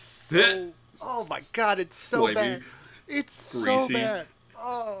 Because it's so... Oh, my God, it's so Slimy. bad. It's Greasy. so bad.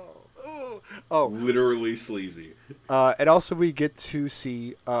 Oh. Literally sleazy. And also we get to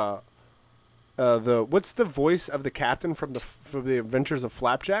see what's the voice of the captain from the Adventures of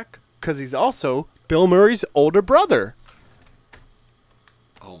Flapjack? Because he's also Bill Murray's older brother.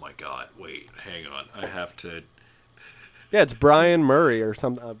 Oh, my God. Wait, hang on. I have to... Yeah, it's Brian Murray or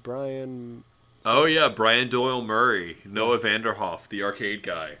something. Brian... Oh, yeah, Brian Doyle Murray. Noah Vanderhoff, the arcade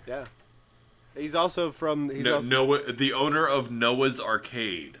guy. Yeah. He's also from... Noah, the owner of Noah's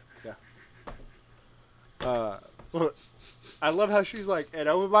Arcade. Yeah. I love how she's like, it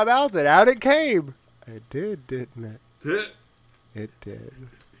opened my mouth and out it came. It did, didn't it? It did.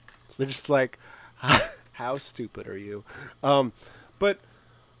 They're just like, how stupid are you? So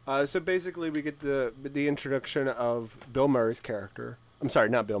basically we get the introduction of Bill Murray's character. I'm sorry,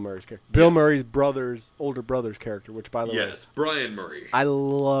 not Bill Murray's character. Bill Murray's older brother's character, which, by the way... Yes, Brian Murray. I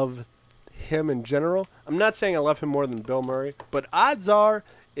love him in general. I'm not saying I love him more than Bill Murray, but odds are,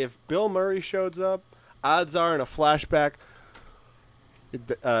 if Bill Murray shows up, odds are in a flashback,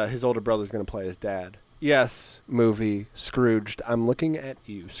 his older brother's going to play his dad. Yes, movie, Scrooged. I'm looking at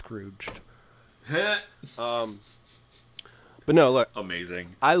you, Scrooged. But no, look.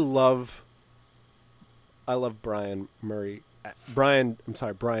 Amazing. I love Brian Murray. Brian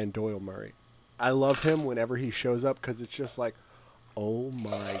Doyle Murray. I love him whenever he shows up because it's just like, oh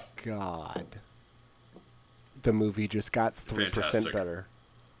my God. The movie just got 3% better.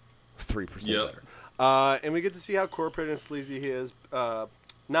 3% better. And we get to see how corporate and sleazy he is.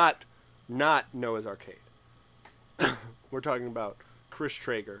 Not Noah's Arcade. We're talking about Chris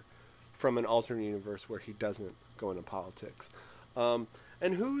Traeger from an alternate universe where he doesn't go into politics. And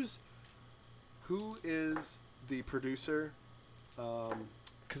who is the producer?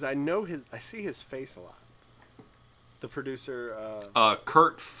 Because I see his face a lot. The producer.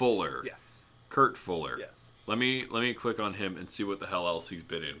 Kurt Fuller. Yes. Kurt Fuller. Yes. Let me click on him and see what the hell else he's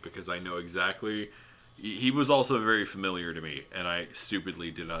been in, because I know exactly. He was also very familiar to me, and I stupidly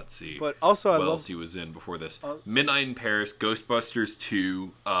did not see. But also, what else he was in before this. Midnight in Paris, Ghostbusters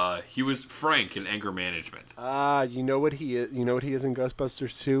 2. He was Frank in Anger Management. You know what he is? You know what he is in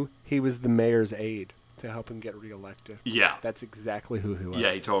Ghostbusters 2? He was the mayor's aide to help him get reelected. Yeah. That's exactly who he was.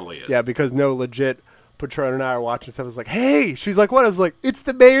 Yeah, he totally is. Yeah, because legit, Patron and I are watching stuff. I was like, hey! She's like, what? I was like, it's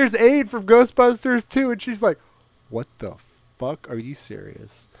the mayor's aide from Ghostbusters 2. And she's like, what the fuck? Are you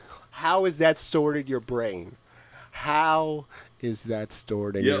serious? How is that stored in your brain? How is that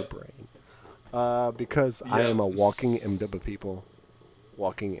stored in your brain? Because I am a walking IMDb, people.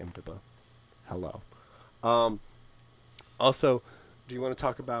 Walking IMDb. Hello. Also, do you want to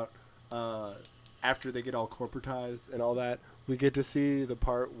talk about after they get all corporatized and all that, we get to see the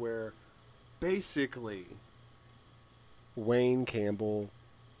part where basically Wayne Campbell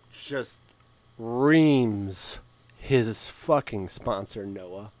just reams his fucking sponsor,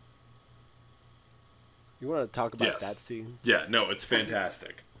 Noah. You want to talk about that scene? Yeah, no, it's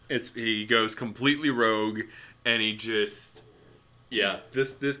fantastic. He goes completely rogue, and he just... Yeah,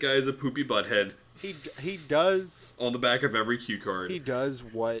 this guy is a poopy butthead. He does... On the back of every cue card. He does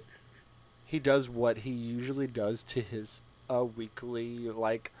what he usually does to his weekly,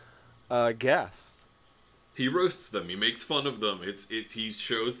 guests. He roasts them. He makes fun of them. He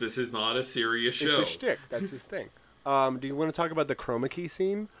shows this is not a serious show. It's a shtick. That's his thing. Do you want to talk about the chroma key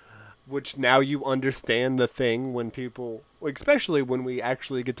scene? Which now you understand the thing when people, especially when we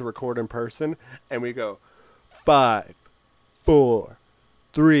actually get to record in person and we go 5, 4,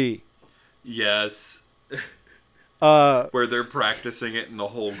 3. Yes. Uh, Where they're practicing it in the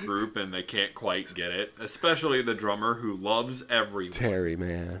whole group and they can't quite get it. Especially the drummer who loves everyone. Terry,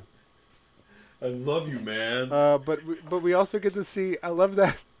 man. I love you, man. But we also get to see. I love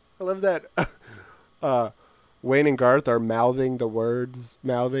that. Wayne and Garth are mouthing the words,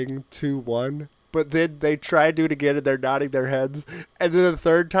 mouthing 2-1. But then they try to do it again, and they're nodding their heads. And then the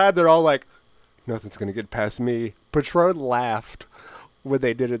third time, they're all like, "Nothing's gonna get past me." Patron laughed when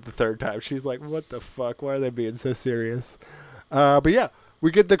they did it the third time. She's like, "What the fuck? Why are they being so serious?" But yeah, we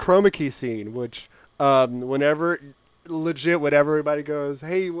get the chroma key scene, which whenever everybody goes,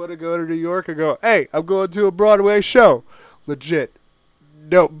 "Hey, you want to go to New York?" I go, "Hey, I'm going to a Broadway show." Legit.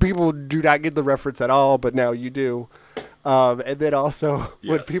 No, people do not get the reference at all, but now you do. And then also,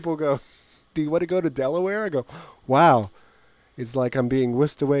 when Yes. people go, "Do you want to go to Delaware?" I go, "Wow, it's like I'm being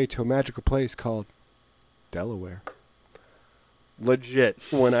whisked away to a magical place called Delaware." Legit,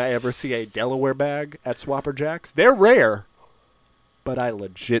 when I ever see a Delaware bag at Swapper Jacks, they're rare, but I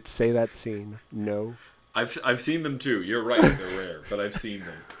legit say that scene. No. I've seen them too. You're right, they're rare, but I've seen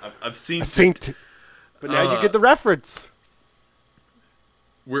them. I've seen. But now you get the reference.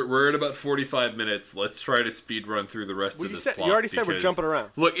 We're at about 45 minutes. Let's try to speed run through the rest Well, of you this said- plot. you already said we're because- jumping around.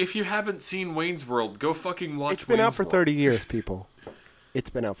 Look, if you haven't seen Wayne's World, go fucking watch. It's been Wayne's out for World. 30 years, people.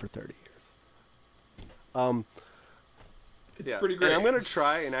 It's been out for 30 years. It's pretty great. And I'm going to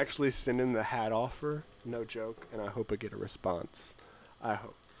try and actually send in the hat offer. No joke. And I hope I get a response. I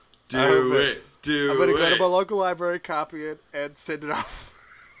hope. Do I hope it. Do I'm going to go it. to my local library, copy it, and send it off.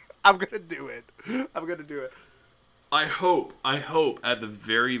 I'm going to do it. I'm going to do it. I hope at the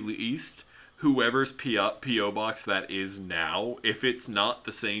very least, whoever's P.O. box that is now, if it's not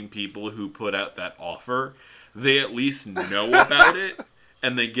the same people who put out that offer, they at least know about it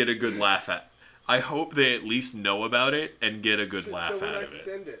and they get a good laugh at. I hope they at least know about it and get a good laugh so when out I of it.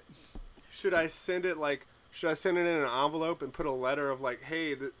 send it, should I send it in an envelope and put a letter of like,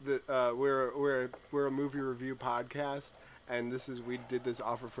 "Hey, we're a movie review podcast, and we did this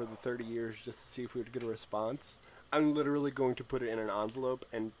offer for the 30 years just to see if we would get a response." I'm literally going to put it in an envelope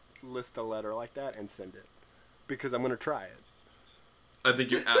and list a letter like that and send it because I'm going to try it. I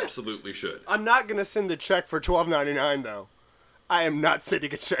think you absolutely should. I'm not going to send the check for $12.99 though. I am not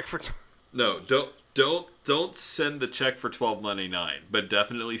sending a check for. No, don't send the check for $12.99, but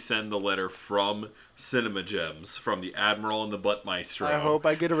definitely send the letter from Cinema Gems, from the Admiral and the Butt Maestro. I hope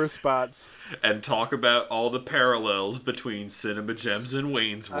I get a response. And talk about all the parallels between Cinema Gems and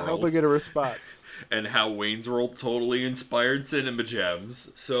Wayne's I World. hope I get a response. And how Wayne's World totally inspired Cinema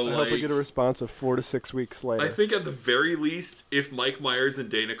Gems. So I hope I get a response of 4 to 6 weeks later. I think at the very least, if Mike Myers and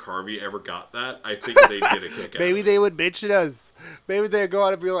Dana Carvey ever got that, I think they'd get a kick out Maybe of it. they would bitch at us. Maybe they'd go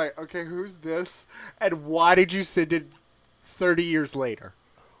out and be like, "Okay, who's this? And why did you send it 30 years later?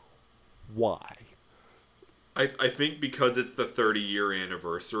 Why?" I think because it's the 30-year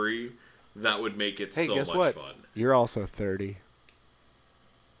anniversary, that would make it Hey, so guess much what? fun. You're also 30.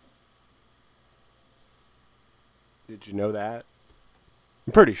 Did you know that?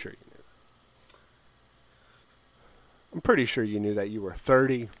 I'm pretty sure you knew that. I'm pretty sure you knew that you were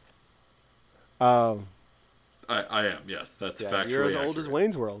 30. I am, yes. That's Yeah, factually you're as old accurate. as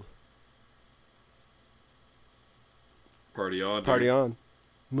Wayne's World. Party on. Party dude. on.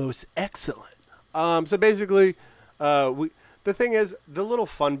 Most excellent. So basically, the thing is, the little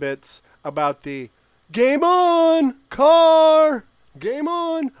fun bits about the game on car, game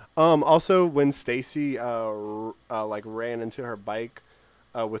on. Also, when Stacy ran into her bike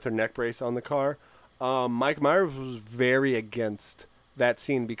with her neck brace on the car, Mike Myers was very against that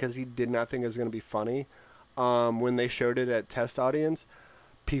scene because he did not think it was going to be funny. When they showed it at test audience,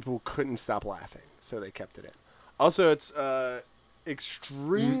 people couldn't stop laughing, so they kept it in. Also, it's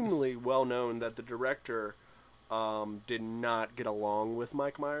extremely well known that the director did not get along with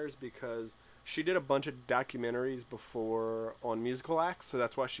Mike Myers because she did a bunch of documentaries before on musical acts, so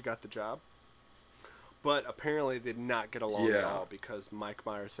that's why she got the job. But apparently they did not get along at Yeah. all because Mike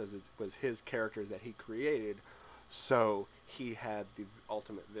Myers says it was his characters that he created, so he had the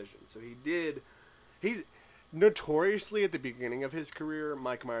ultimate vision. So he's notoriously at the beginning of his career,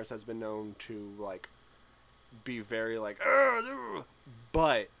 Mike Myers has been known to like be very like, "Ugh,"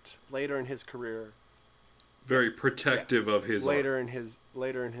 but later in his career, Very protective of his later art.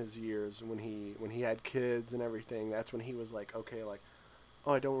 in his years when he had kids and everything, that's when he was like, okay, like,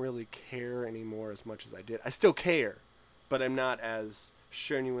 oh, I don't really care anymore as much as I did. I still care, but I'm not as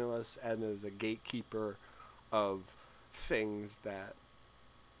strenuous and as a gatekeeper of things that,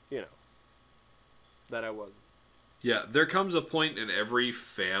 that I wasn't. Yeah, there comes a point in every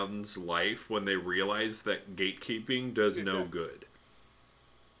fan's life when they realize that gatekeeping does no good.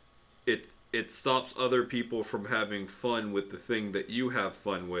 It stops other people from having fun with the thing that you have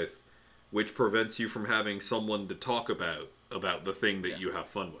fun with, which prevents you from having someone to talk about the thing that you have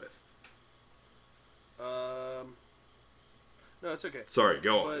fun with. No, it's okay. Sorry,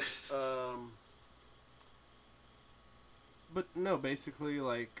 go on. But no, basically,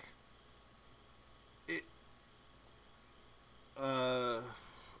 like, it.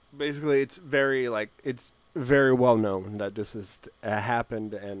 Basically, it's very well known that this has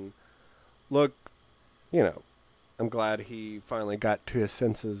happened, and look, I'm glad he finally got to his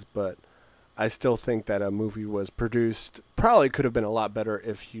senses, but I still think that a movie was produced, probably could have been a lot better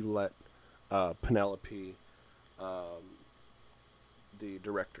if you let Penelope, the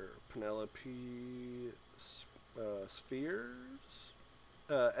director, Penelope Spheres,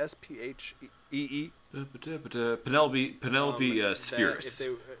 Spheee. Penelope Spheres.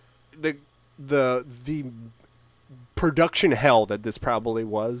 The production hell that this probably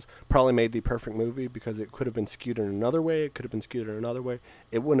made the perfect movie, because it could have been skewed in another way. It could have been skewed in another way.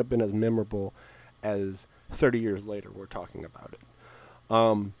 It wouldn't have been as memorable as 30 years later we're talking about it.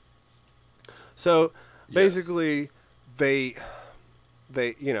 So basically, they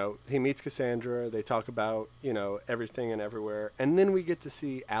he meets Cassandra. They talk about everything and everywhere, and then we get to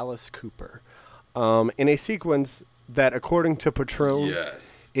see Alice Cooper, in a sequence that, according to Patron,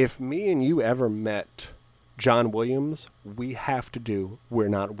 if me and you ever met John Williams, we have to do We're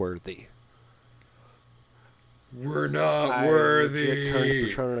Not Worthy. We're not worthy. I turn to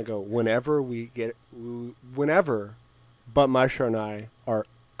Patron and I go, whenever But Maestro and I are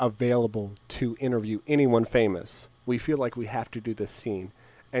available to interview anyone famous, we feel like we have to do this scene.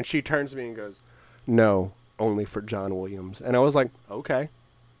 And she turns to me and goes, no, only for John Williams. And I was like, okay.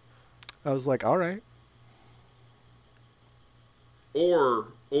 I was like, all right. Or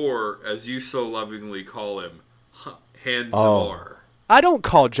as you so lovingly call him, Hans Zimmer. I don't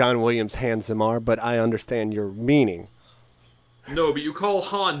call John Williams Hans Zimmer, but I understand your meaning. No, but you call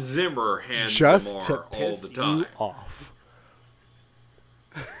Hans Zimmer Hans Just Zimmer to all piss the time. you off.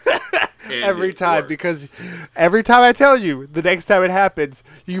 Every time, because every time I tell you, the next time it happens,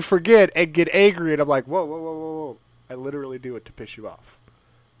 you forget and get angry, and I'm like, whoa, whoa, whoa, whoa, whoa. I literally do it to piss you off.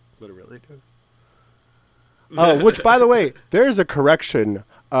 Literally do. Which, by the way, there's a correction.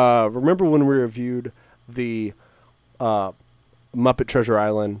 Remember when we reviewed the Muppet Treasure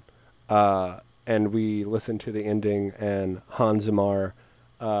Island, and we listened to the ending, and Hans Zimmer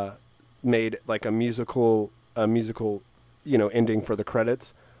made like a musical, ending for the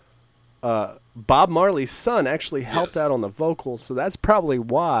credits. Bob Marley's son actually helped out on the vocals, so that's probably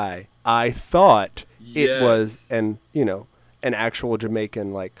why I thought it was an actual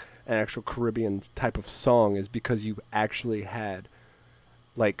Jamaican, like an actual Caribbean type of song, is because you actually had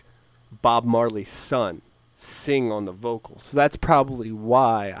like Bob Marley's son sing on the vocals. So that's probably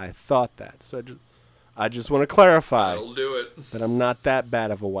why I thought that. So I just want to clarify that I'm not that bad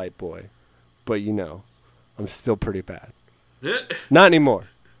of a white boy, but I'm still pretty bad. Not anymore.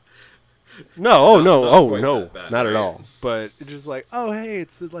 No, not at all. But it's just like, oh hey,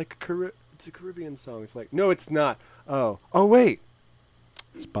 it's like it's a Caribbean song. It's like, no, it's not. Oh wait,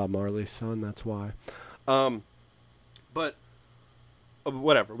 it's Bob Marley's son. That's why. But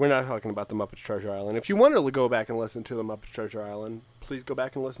whatever. We're not talking about the Muppets Treasure Island. If you wanted to go back and listen to the Muppets Treasure Island, please go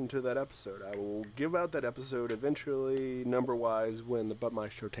back and listen to that episode. I will give out that episode eventually, number-wise, when the But My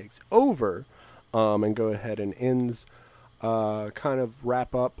Show takes over, and go ahead and ends, kind of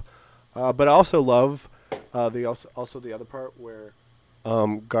wrap up. But I also love the other part where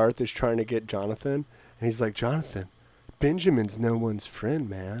Garth is trying to get Jonathan, and he's like, Jonathan, Benjamin's no one's friend,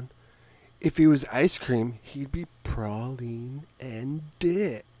 man. If he was ice cream, he'd be praline and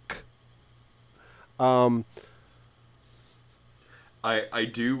dick. I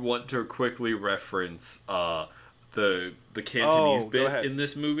do want to quickly reference the Cantonese bit in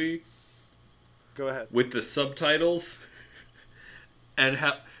this movie. Go ahead. With the subtitles. And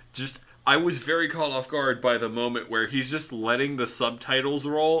I was very caught off guard by the moment where he's just letting the subtitles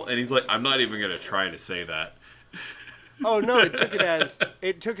roll, and he's like, I'm not even going to try to say that. Oh no! It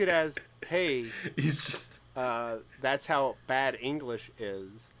took it as, hey, he's just that's how bad English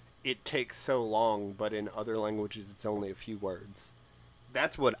is. It takes so long, but in other languages, it's only a few words.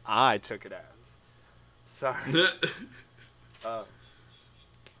 That's what I took it as. Sorry.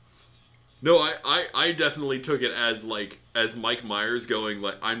 No, I definitely took it as Mike Myers going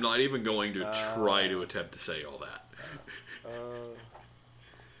like, I'm not even going to try to attempt to say all that.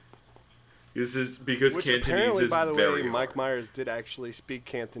 This is because Which Cantonese apparently, is by the very way, Mike hard. Myers did actually speak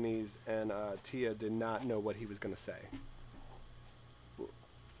Cantonese, and Tia did not know what he was going to say.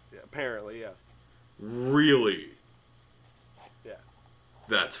 Yeah, apparently, yes. Really? Yeah.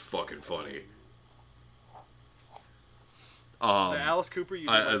 That's fucking funny. The Alice Cooper, you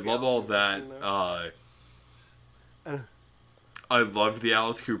I love all that. I loved the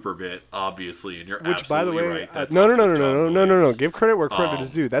Alice Cooper bit, obviously, and you're Which, by the absolutely way, right. That's no. us with John Williams. Give credit where credit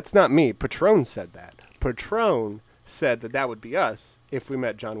is due. That's not me. Patron said that. Patron said that would be us if we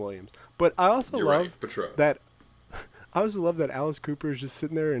met John Williams. But I also You're love right, Patron. that. I also love that Alice Cooper is just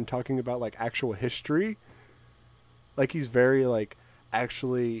sitting there and talking about like actual history. Like he's very like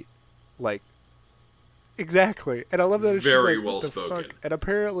actually, like exactly. And I love that it's Very just, like, well what the spoken. fuck? And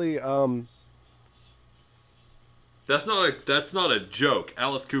apparently, That's not a joke.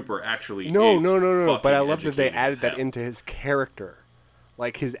 Alice Cooper actually No. is But I fucking love that they educated added as that hell. into his character,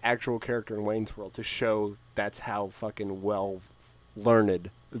 like his actual character in Wayne's World, to show that's how fucking well learned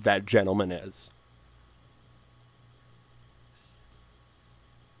that gentleman is.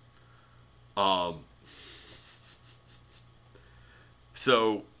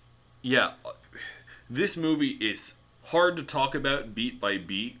 So, yeah, this movie is hard to talk about beat by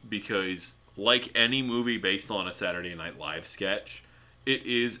beat because, like any movie based on a Saturday Night Live sketch, it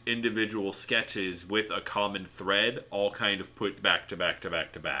is individual sketches with a common thread, all kind of put back to back to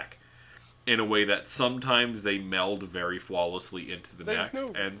back to back, in a way that sometimes they meld very flawlessly into the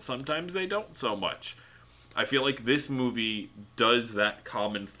next, and sometimes they don't so much. I feel like this movie does that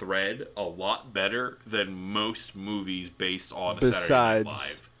common thread a lot better than most movies based on a Saturday Night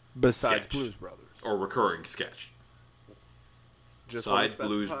Live Besides sketch. Blues Brothers. Or recurring sketch. Just Besides wanna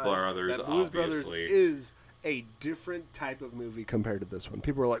Blues specify Brothers, that Blues obviously. Brothers is a different type of movie compared to this one.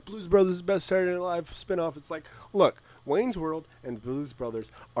 People are like, Blues Brothers is the best Saturday Night Live spinoff. It's like, look, Wayne's World and Blues Brothers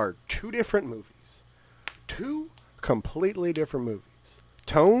are two different movies. Two completely different movies.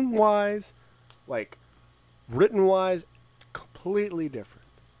 Tone-wise, like, written-wise, completely different.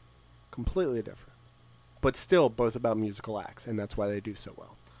 Completely different. But still both about musical acts, and that's why they do so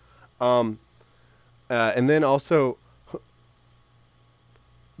well. And then also,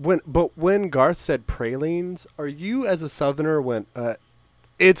 when Garth said pralines, are you as a Southerner went,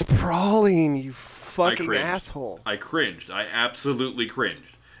 it's praline, you fucking cringed. asshole. I cringed. I absolutely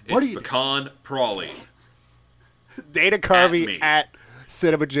cringed. What It's are you- pecan praline. Dana me. Carvey at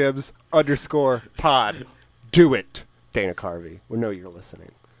 _pod. Do it, Dana Carvey. We know you're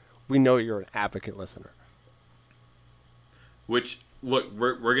listening. We know you're an advocate listener. Which, look,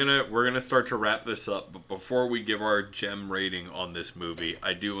 we're gonna start to wrap this up, but before we give our gem rating on this movie,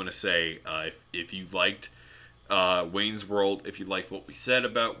 I do want to say if you liked Wayne's World, if you liked what we said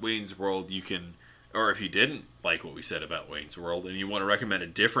about Wayne's World, you can, or if you didn't like what we said about Wayne's World and you want to recommend a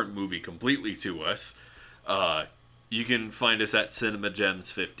different movie completely to us, you can find us at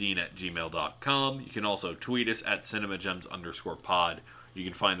cinemagems15@gmail.com. You can also tweet us at cinemagems_pod. You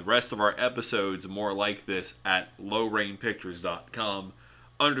can find the rest of our episodes more like this at lowrainpictures.com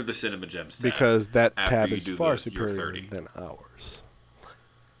under the Cinema Gems tab. Because that after tab you is do far your superior 30. than ours.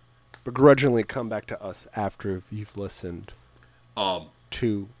 Begrudgingly come back to us after you've listened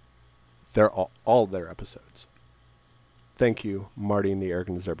to all their episodes. Thank you, Marty and the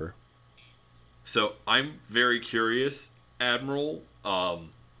Arrogant Zerber. So I'm very curious, Admiral. Look,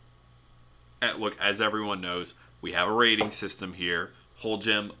 as everyone knows, we have a rating system here. Whole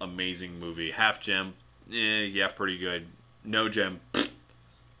gem, amazing movie. Half gem, yeah, pretty good. No gem,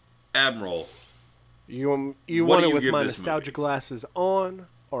 Admiral. You What want do it you with give my this nostalgia movie? glasses on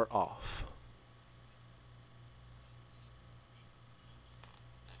or off?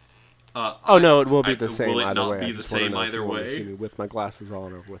 Oh no, it will be the same will it either not way. be I the just wanna same know if either you wanna way? see me with my glasses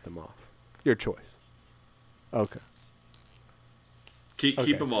on or with them off. Your choice. Okay. Keep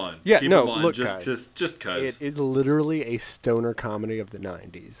Okay. them on. Yeah, keep no, 'em on. look, just guys, cause. It is literally a stoner comedy of the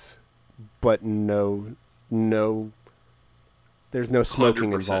 90s. But no, there's no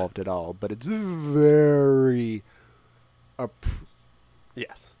smoking 100%. involved at all. But it's very,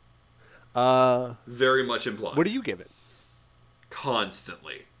 yes. Very much implied. What do you give it?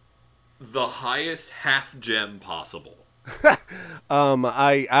 Constantly. The highest half gem possible.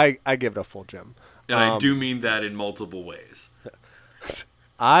 I give it a full gem. And I do mean that in multiple ways.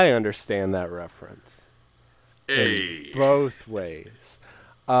 I understand that reference Hey. both ways.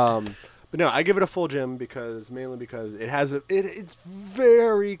 But no, I give it a full gem mainly because it has it's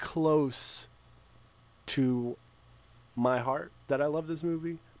very close to my heart that I love this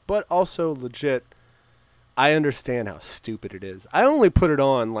movie, but also legit, I understand how stupid it is. I only put it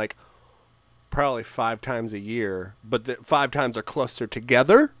on like probably 5 times a year, but the 5 times are closer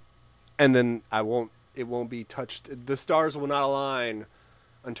together, And then it won't be touched. The stars will not align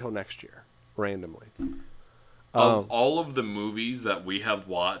until next year, randomly. Of all of the movies that we have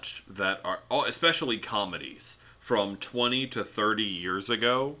watched that are, especially comedies, from 20 to 30 years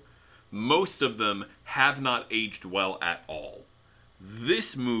ago, most of them have not aged well at all.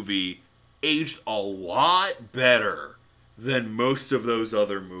 This movie aged a lot better than most of those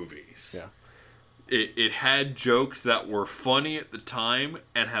other movies. Yeah. It had jokes that were funny at the time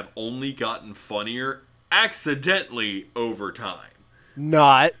and have only gotten funnier accidentally over time.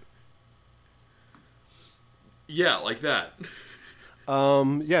 Not. Yeah, like that.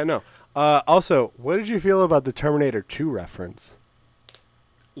 Yeah, no. Also, what did you feel about the Terminator 2 reference?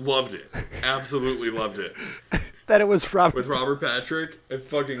 Loved it. Absolutely loved it. That it was Robert. With Robert Patrick, I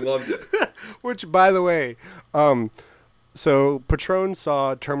fucking loved it. Which, by the way, so Patron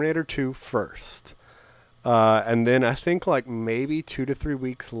saw Terminator 2 first. And then I think like maybe 2 to 3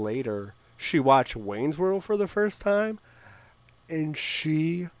 weeks later, she watched Wayne's World for the first time. And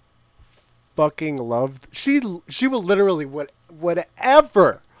she fucking loved. She will literally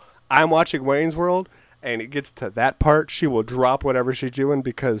whatever. I'm watching Wayne's World, and it gets to that part, she will drop whatever she's doing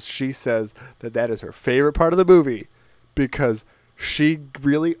because she says that is her favorite part of the movie because she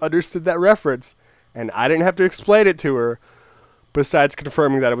really understood that reference, and I didn't have to explain it to her. Besides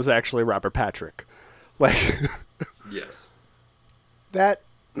confirming that it was actually Robert Patrick, like yes, that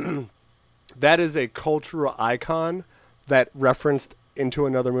is a cultural icon that referenced into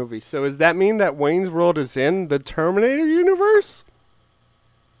another movie. So does that mean that Wayne's World is in the Terminator universe?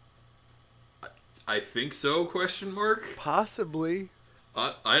 I think so, question mark? Possibly.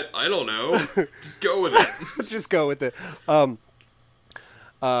 I don't know. Just go with it. Just go with it.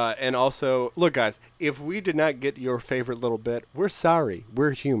 And also, look, guys, if we did not get your favorite little bit, we're sorry.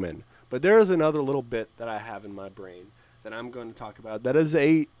 We're human. But there is another little bit that I have in my brain that I'm going to talk about that is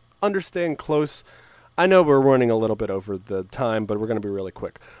understand close. I know we're running a little bit over the time, but we're going to be really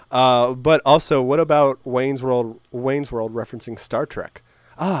quick. But also, what about Wayne's World referencing Star Trek?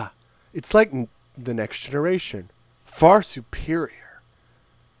 It's like The Next Generation. Far superior.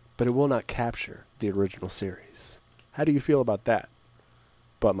 But it will not capture the original series. How do you feel about that,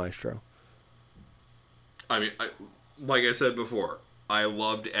 Butt Maestro? I mean, like I said before, I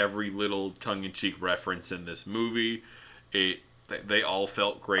loved every little tongue-in-cheek reference in this movie. They all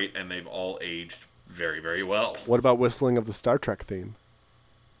felt great, and they've all aged very, very well. What about whistling of the Star Trek theme?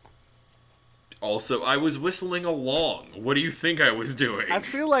 Also, I was whistling along. What do you think I was doing? I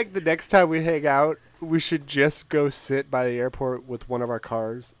feel like the next time we hang out, we should just go sit by the airport with one of our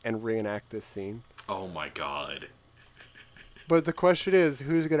cars and reenact this scene. Oh my god. But the question is,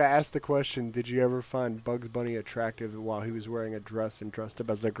 who's going to ask the question, did you ever find Bugs Bunny attractive while he was wearing a dress and dressed up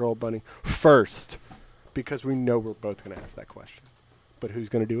as a girl bunny? First. Because we know we're both going to ask that question. But who's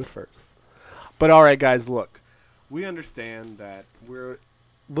going to do it first? But all right, guys, look. We understand that we're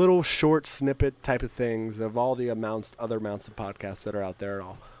little short snippet type of things of all the other amounts of podcasts that are out there and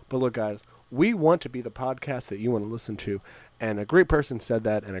all. But look, guys, we want to be the podcast that you want to listen to. And a great person said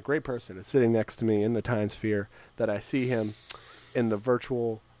that, and a great person is sitting next to me in the time sphere that I see him in the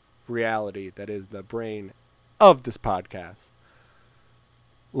virtual reality that is the brain of this podcast.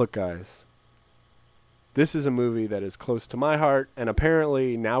 Look, guys, this is a movie that is close to my heart, and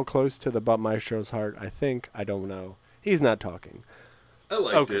apparently now close to the Butt Maestro's heart, I think. I don't know. He's not talking. I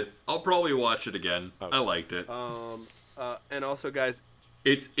liked it. I'll probably watch it again. Okay. I liked it. And also, guys,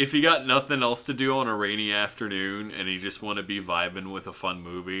 It's if you got nothing else to do on a rainy afternoon and you just want to be vibing with a fun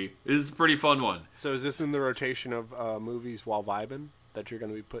movie, this is a pretty fun one. so is this in the rotation of movies while vibing that you're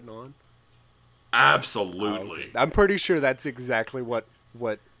going to be putting on? Absolutely. Okay. I'm pretty sure that's exactly what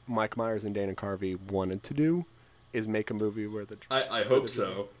Mike Myers and Dana Carvey wanted to do, is make a movie where the... I hope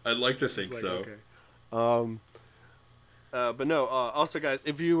so. I'd like to think so. Okay. But no, also, guys,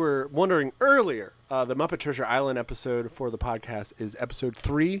 if you were wondering earlier, the Muppet Treasure Island episode for the podcast is episode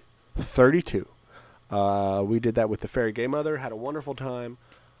 332. We did that with the Fairy Gay Mother, had a wonderful time.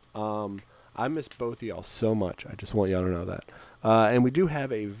 I miss both of y'all so much. I just want y'all to know that. And we do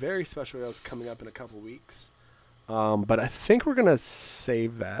have a very special guest coming up in a couple weeks. But I think we're going to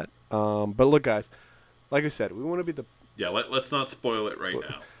save that. But look, guys, like I said, we want to be the... Yeah, let's not spoil it right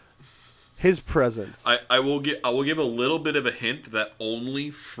now. His presence. I will give a little bit of a hint that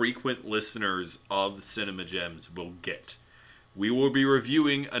only frequent listeners of the Cinema Gems will get. We will be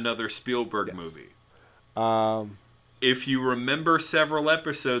reviewing another Spielberg movie. If you remember several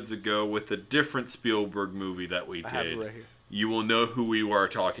episodes ago with a different Spielberg movie that we did, I have it right here. You will know who we are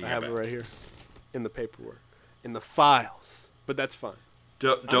talking about. I have it right here in the paperwork, in the files. But that's fine.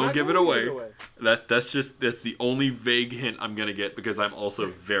 Don't give it away. That's the only vague hint I'm gonna get, because I'm also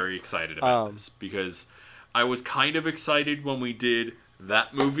very excited about this, because I was kind of excited when we did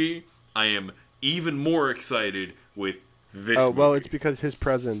that movie. I am even more excited with this movie. Well, it's because his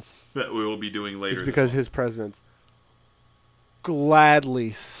presence that we will be doing later. It's because his presence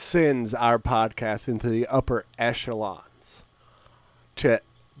gladly sends our podcast into the upper echelons to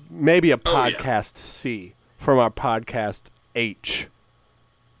maybe a podcast C from our podcast H.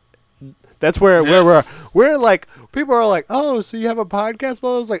 That's where we're like, people are like, oh, so you have a podcast?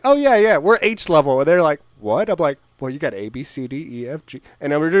 Well, I was like, oh yeah, we're H level, and they're like, what? I'm like, well, you got A, B, C, D, E, F, G,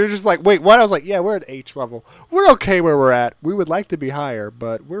 and we're just like, wait, what? I was like, yeah, we're at H level. We're okay where we're at. We would like to be higher,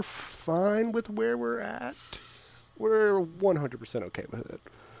 but we're fine with where we're at. We're 100% okay with it.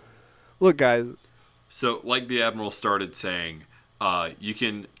 Look, guys. So, like the Admiral started saying, you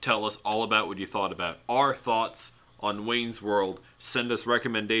can tell us all about what you thought about our thoughts on Wayne's World. Send us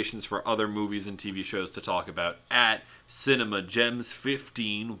recommendations for other movies and TV shows to talk about at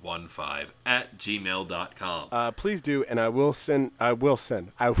cinemagems1515@gmail.com. Please do, and I will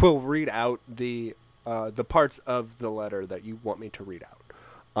read out the parts of the letter that you want me to read out.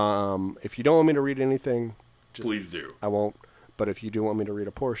 If you don't want me to read anything, please do. I won't. But if you do want me to read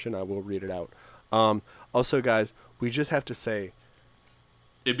a portion, I will read it out. Also, guys, we just have to say,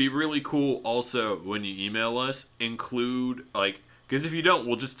 it'd be really cool also when you email us, include, like, because if you don't,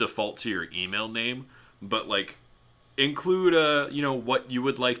 we'll just default to your email name, but, like, include, what you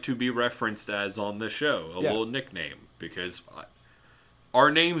would like to be referenced as on the show, a little nickname, because our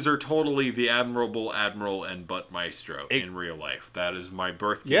names are totally the Admirable Admiral and Butt Maestro in real life. That is my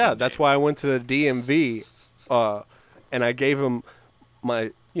birth name. That's why I went to the DMV, and I gave them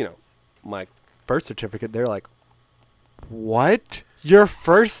my birth certificate. They're like, what? Your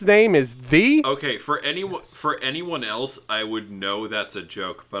first name is the? Okay, for anyone else, I would know that's a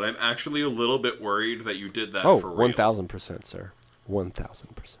joke, but I'm actually a little bit worried that you did that for real. 1,000%, sir.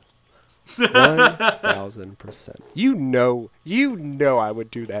 1,000%. 1,000%. You know I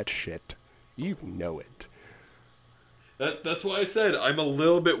would do that shit. You know it. That's why I said I'm a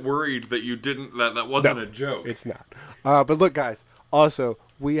little bit worried that you didn't. That wasn't a joke. It's not. But look, guys. Also,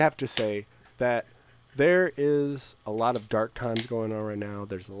 we have to say that there is a lot of dark times going on right now.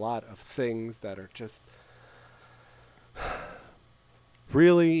 There's a lot of things that are just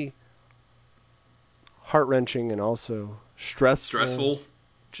really heart-wrenching and also stressful.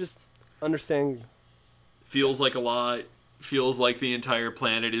 Just understand. Feels like a lot. Feels like the entire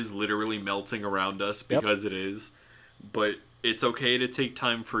planet is literally melting around us because it is. But it's okay to take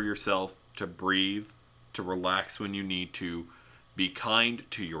time for yourself, to breathe, to relax when you need to. Be kind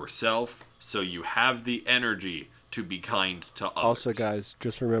to yourself so you have the energy to be kind to others. Also, guys,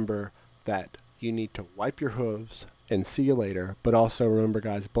 just remember that you need to wipe your hooves and see you later. But also remember,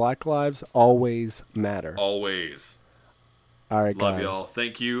 guys, Black lives always matter. Always. All right, guys. Love y'all.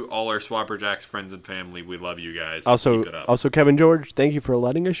 Thank you, all our Swapper Jacks friends and family. We love you guys. Also, keep it up. Also, Kevin George, thank you for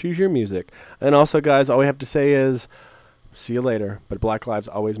letting us use your music. And also, guys, all we have to say is see you later. But Black lives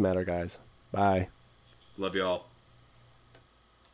always matter, guys. Bye. Love y'all.